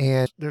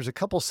 And there's a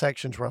couple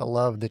sections where I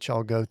love that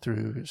y'all go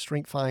through: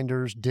 Strength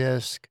Finders,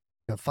 DISC,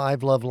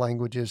 5 love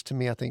languages. To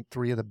me, I think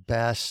 3 of the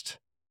best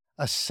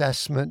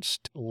assessments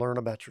to learn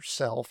about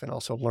yourself and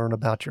also learn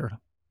about your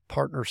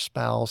partner,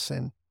 spouse.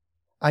 And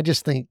I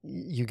just think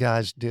you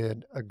guys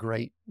did a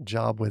great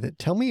job with it.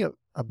 Tell me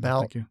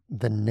about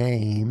the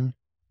name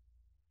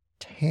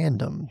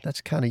Tandem.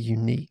 That's kind of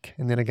unique.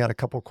 And then I got a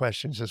couple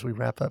questions as we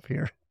wrap up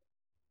here.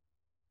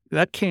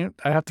 I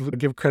have to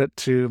give credit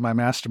to my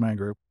mastermind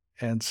group.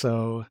 And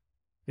so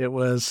it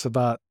was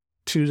about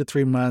 2 to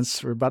 3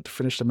 months. We're about to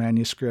finish the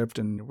manuscript,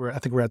 and I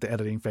think we're at the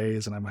editing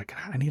phase. And I'm like,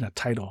 I need a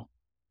title.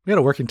 We had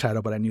a working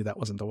title, but I knew that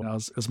wasn't the one.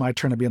 It was my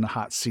turn to be in the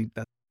hot seat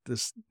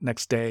this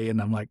next day. And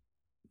I'm like,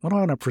 what do I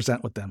want to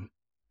present with them?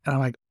 And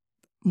I'm like,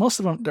 most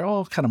of them, they're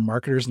all kind of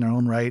marketers in their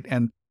own right.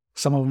 And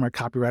some of them are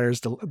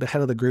copywriters. The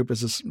head of the group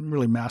is this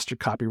really master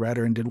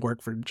copywriter and did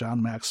work for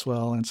John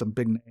Maxwell and some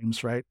big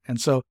names, right?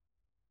 And so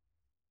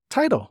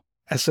title.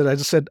 I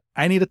just said,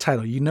 I need a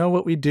title. You know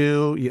what we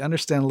do. You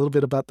understand a little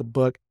bit about the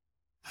book.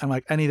 I'm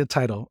like, I need a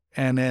title.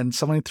 And then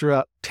someone threw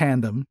out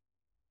Tandem.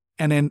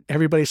 And then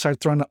everybody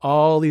started throwing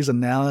all these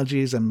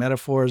analogies and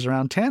metaphors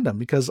around tandem,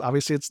 because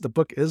obviously the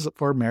book is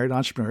for married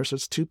entrepreneurs. So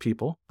it's 2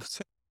 people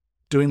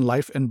doing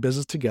life and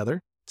business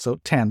together. So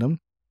tandem.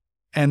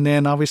 And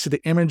then obviously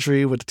the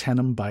imagery with the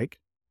tandem bike.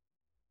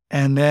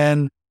 And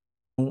then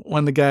one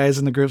of the guys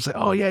in the group said,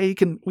 oh yeah,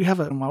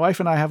 my wife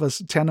and I have a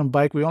tandem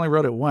bike. We only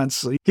rode it once.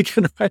 So you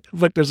can write a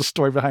book. There's a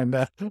story behind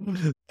that.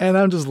 And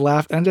I'm just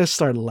laughing. I just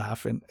started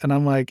laughing. And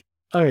I'm like,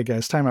 all right,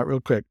 guys, time out real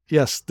quick.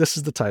 Yes, this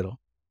is the title.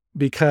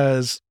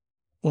 Because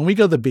when we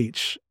go to the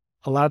beach,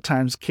 a lot of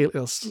times,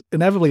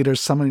 inevitably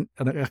there's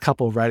a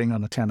couple riding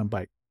on a tandem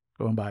bike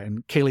going by.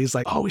 And Kaylee's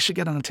like, oh, we should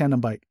get on a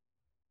tandem bike.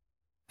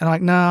 And I'm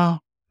like, no,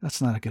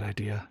 that's not a good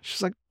idea.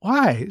 She's like,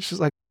 why? She's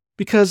like,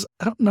 because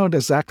I don't know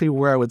exactly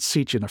where I would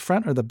seat you, in the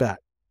front or the back.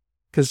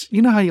 Because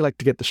you know how you like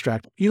to get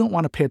distracted. You don't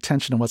want to pay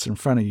attention to what's in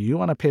front of you. You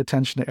want to pay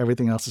attention to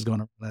everything else that's going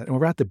on. And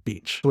we're at the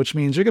beach, which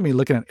means you're going to be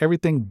looking at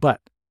everything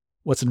but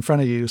what's in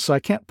front of you. So I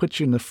can't put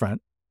you in the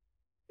front.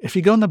 If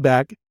you go in the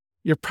back,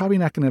 you're probably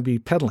not going to be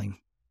pedaling.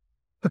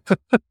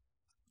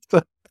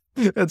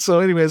 And so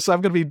anyways,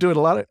 I'm going to be doing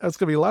it's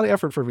going to be a lot of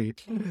effort for me.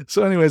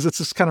 So anyways, it's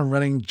this kind of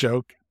running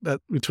joke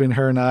between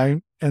her and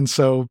I. And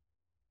so,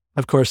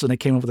 of course, when I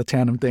came up with the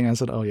tandem thing, I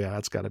said, oh yeah,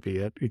 that's got to be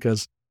it,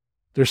 because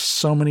there's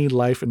so many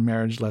life and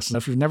marriage lessons.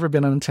 If you've never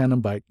been on a tandem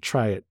bike,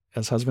 try it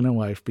as husband and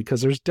wife,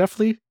 because there's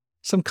definitely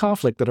some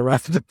conflict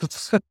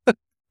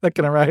that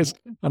can arise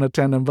on a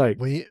tandem bike.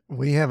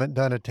 We haven't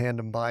done a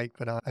tandem bike,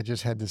 but I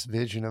just had this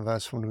vision of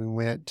us when we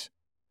went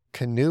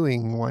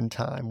canoeing one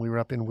time. We were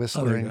up in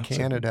Whistler in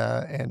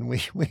Canada, and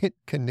we went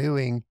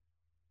canoeing.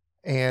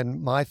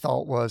 And my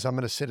thought was, I'm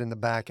going to sit in the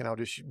back and I'll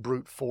just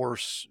brute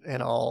force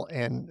and all.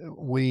 And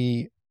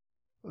we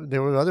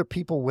There were other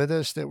people with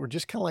us that were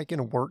just kind of like in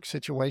a work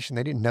situation.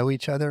 They didn't know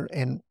each other,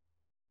 and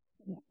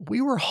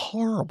we were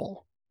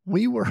horrible.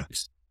 We were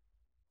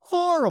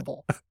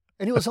horrible.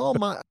 And it was all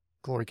my,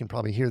 Glory can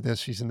probably hear this.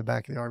 She's in the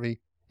back of the RV.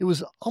 It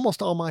was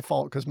almost all my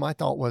fault because my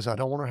thought was, I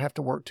don't want her to have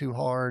to work too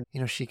hard. You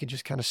know, she could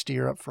just kind of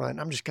steer up front.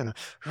 I'm just going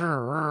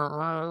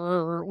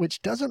to,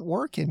 which doesn't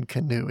work in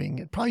canoeing.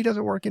 It probably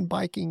doesn't work in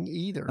biking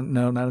either.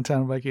 No, not in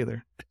tandem bike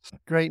either.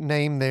 Great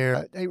name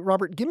there. Hey,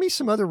 Robert, give me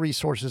some other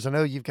resources. I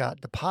know you've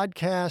got the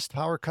podcast,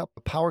 Power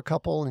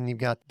Couple, and you've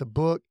got the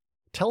book.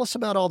 Tell us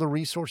about all the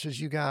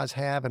resources you guys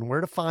have and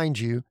where to find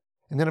you.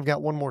 And then I've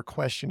got one more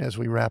question as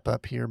we wrap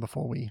up here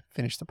before we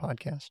finish the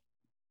podcast.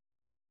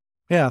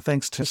 Yeah,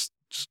 thanks. Just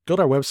go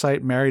to our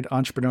website,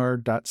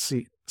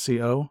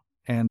 marriedentrepreneur.co.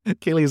 And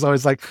Kaylee's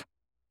always like,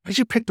 why'd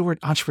you pick the word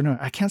entrepreneur?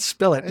 I can't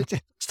spell it.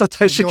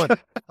 Sometimes I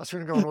was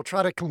sort of going, we'll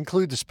try to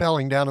conclude the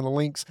spelling down in the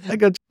links. I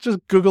go, just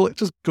Google it.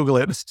 Just Google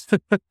it.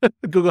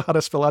 Google how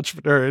to spell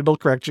entrepreneur. It'll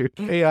correct you.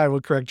 AI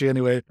will correct you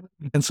anyway.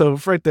 And so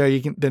right there,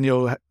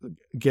 you'll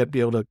be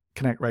able to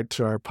connect right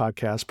to our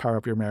podcast, Power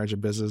Up Your Marriage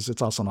and Business.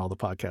 It's also on all the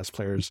podcast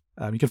players.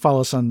 You can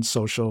follow us on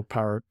social,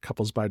 Power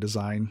Couples by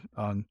Design,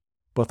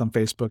 both on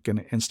Facebook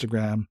and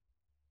Instagram.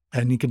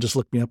 And you can just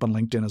look me up on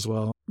LinkedIn as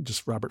well.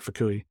 Just Robert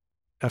Fukui,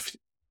 F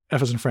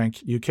as in Frank,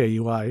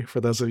 UKUI,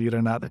 for those of you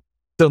that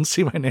don't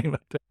see my name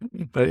out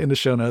there, but in the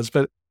show notes.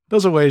 But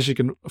those are ways you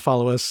can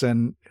follow us.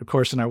 And of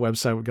course, in our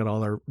website, we've got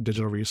all our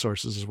digital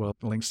resources as well,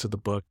 links to the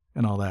book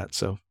and all that.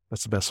 So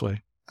that's the best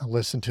way. I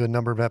listened to a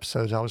number of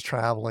episodes. I was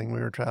traveling.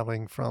 We were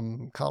traveling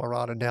from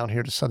Colorado down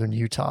here to southern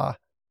Utah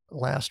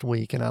last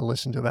week, and I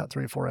listened to about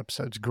 3 or 4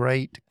 episodes.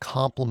 Great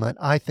compliment.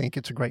 I think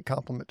it's a great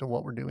compliment to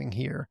what we're doing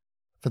here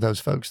for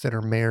those folks that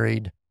are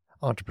married,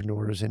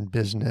 entrepreneurs in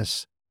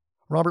business.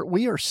 Robert,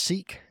 we are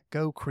Seek,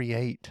 Go,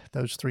 Create,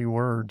 those 3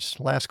 words.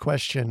 Last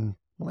question.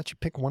 I'll let you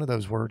pick one of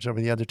those words over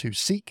the other 2.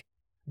 Seek,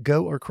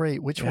 Go, or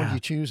Create. Which one do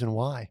you choose and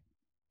why?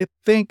 I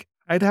think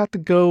I'd have to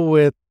go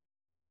with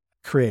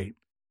create.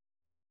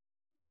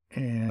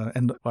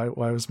 And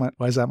why is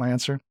that my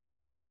answer?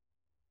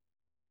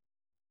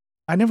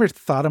 I never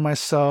thought of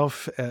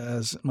myself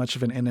as much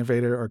of an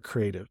innovator or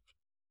creative.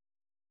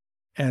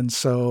 And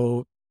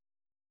so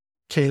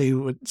Kaylee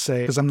would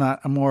say, because I'm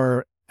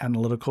more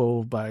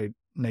analytical by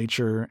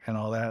nature and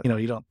all that.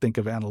 You don't think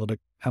of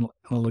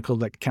analytical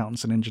like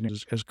accountants and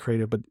engineers as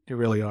creative, but you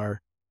really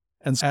are.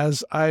 And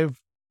as I've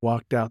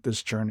walked out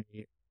this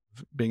journey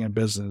of being in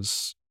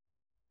business,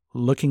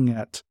 looking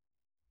at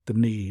the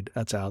need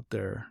that's out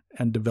there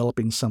and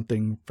developing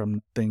something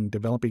from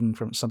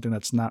something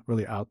that's not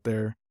really out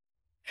there,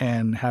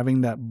 and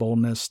having that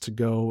boldness to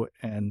go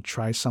and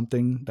try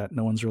something that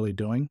no one's really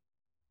doing,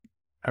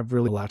 I've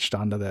really latched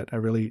onto that.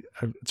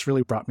 It's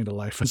really brought me to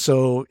life. And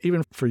so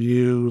even for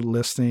you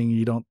listening,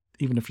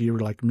 even if you're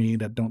like me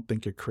that don't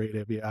think you're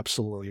creative, you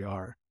absolutely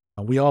are.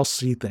 We all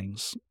see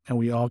things and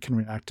we all can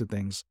react to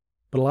things,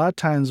 but a lot of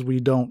times we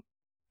don't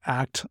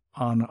act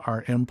on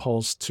our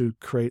impulse to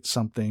create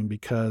something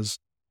because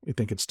we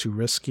think it's too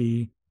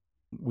risky.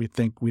 We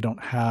think we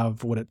don't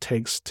have what it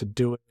takes to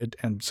do it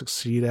and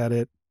succeed at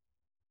it.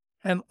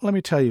 And let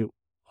me tell you,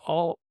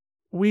 we're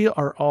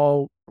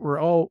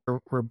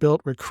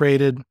built, we're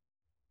created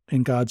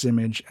in God's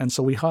image. And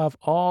so we have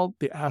all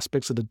the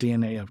aspects of the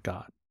DNA of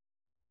God.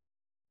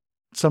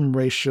 Some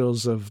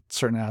ratios of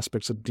certain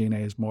aspects of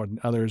DNA is more than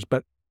others,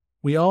 but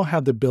we all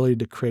have the ability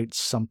to create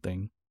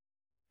something.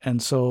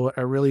 And so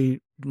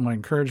my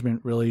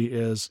encouragement really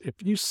is, if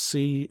you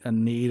see a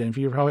need, and if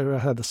you've probably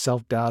had the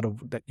self-doubt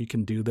of that you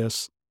can do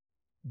this,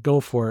 go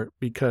for it,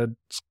 because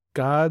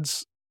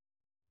God's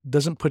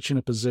doesn't put you in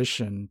a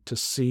position to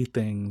see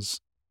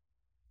things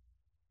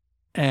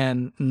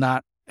and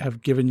not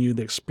have given you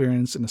the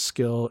experience and the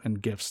skill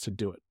and gifts to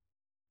do it.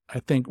 I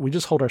think we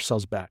just hold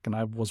ourselves back, and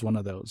I was one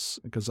of those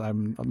because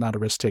I'm not a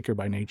risk taker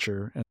by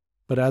nature.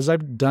 But as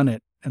I've done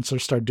it and sort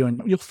of start doing,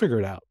 you'll figure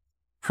it out,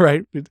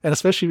 right? And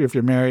especially if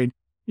you're married,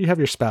 you have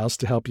your spouse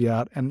to help you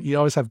out, and you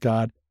always have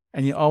God,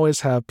 and you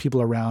always have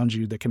people around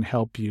you that can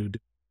help you.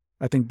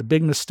 I think the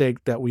big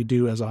mistake that we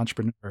do as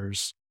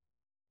entrepreneurs,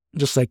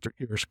 just like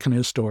your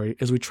canoe story,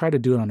 is we try to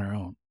do it on our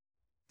own.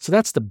 So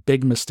that's the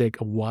big mistake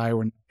of why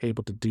we're not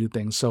able to do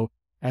things. So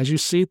as you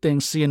see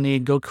things, see a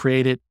need, go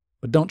create it,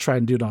 but don't try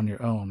and do it on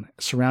your own.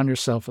 Surround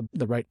yourself with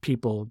the right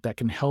people that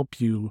can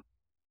help you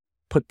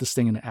put this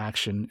thing into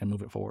action and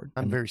move it forward.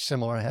 I'm very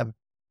similar. I have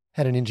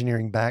had an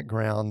engineering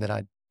background that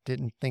I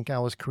didn't think I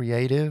was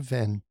creative.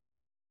 And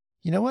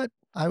you know what?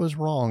 I was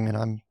wrong, and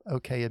I'm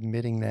okay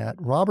admitting that.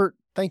 Robert,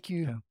 thank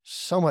you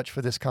so much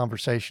for this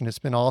conversation. It's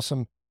been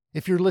awesome.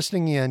 If you're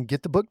listening in,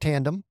 get the book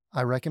Tandem.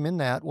 I recommend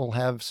that. We'll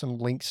have some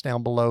links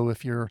down below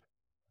if you're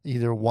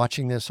either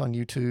watching this on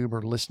YouTube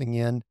or listening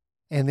in.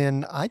 And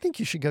then I think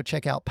you should go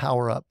check out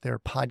Power Up, their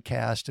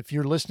podcast. If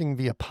you're listening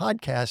via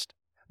podcast,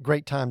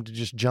 great time to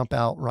just jump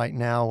out right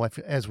now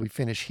as we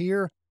finish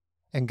here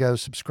and go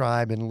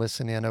subscribe and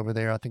listen in over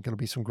there. I think it'll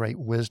be some great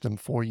wisdom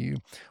for you.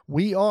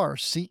 We are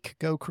Seek,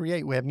 Go,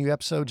 Create. We have new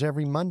episodes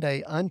every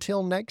Monday.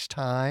 Until next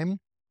time,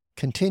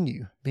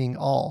 Continue being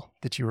all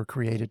that you were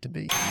created to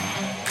be.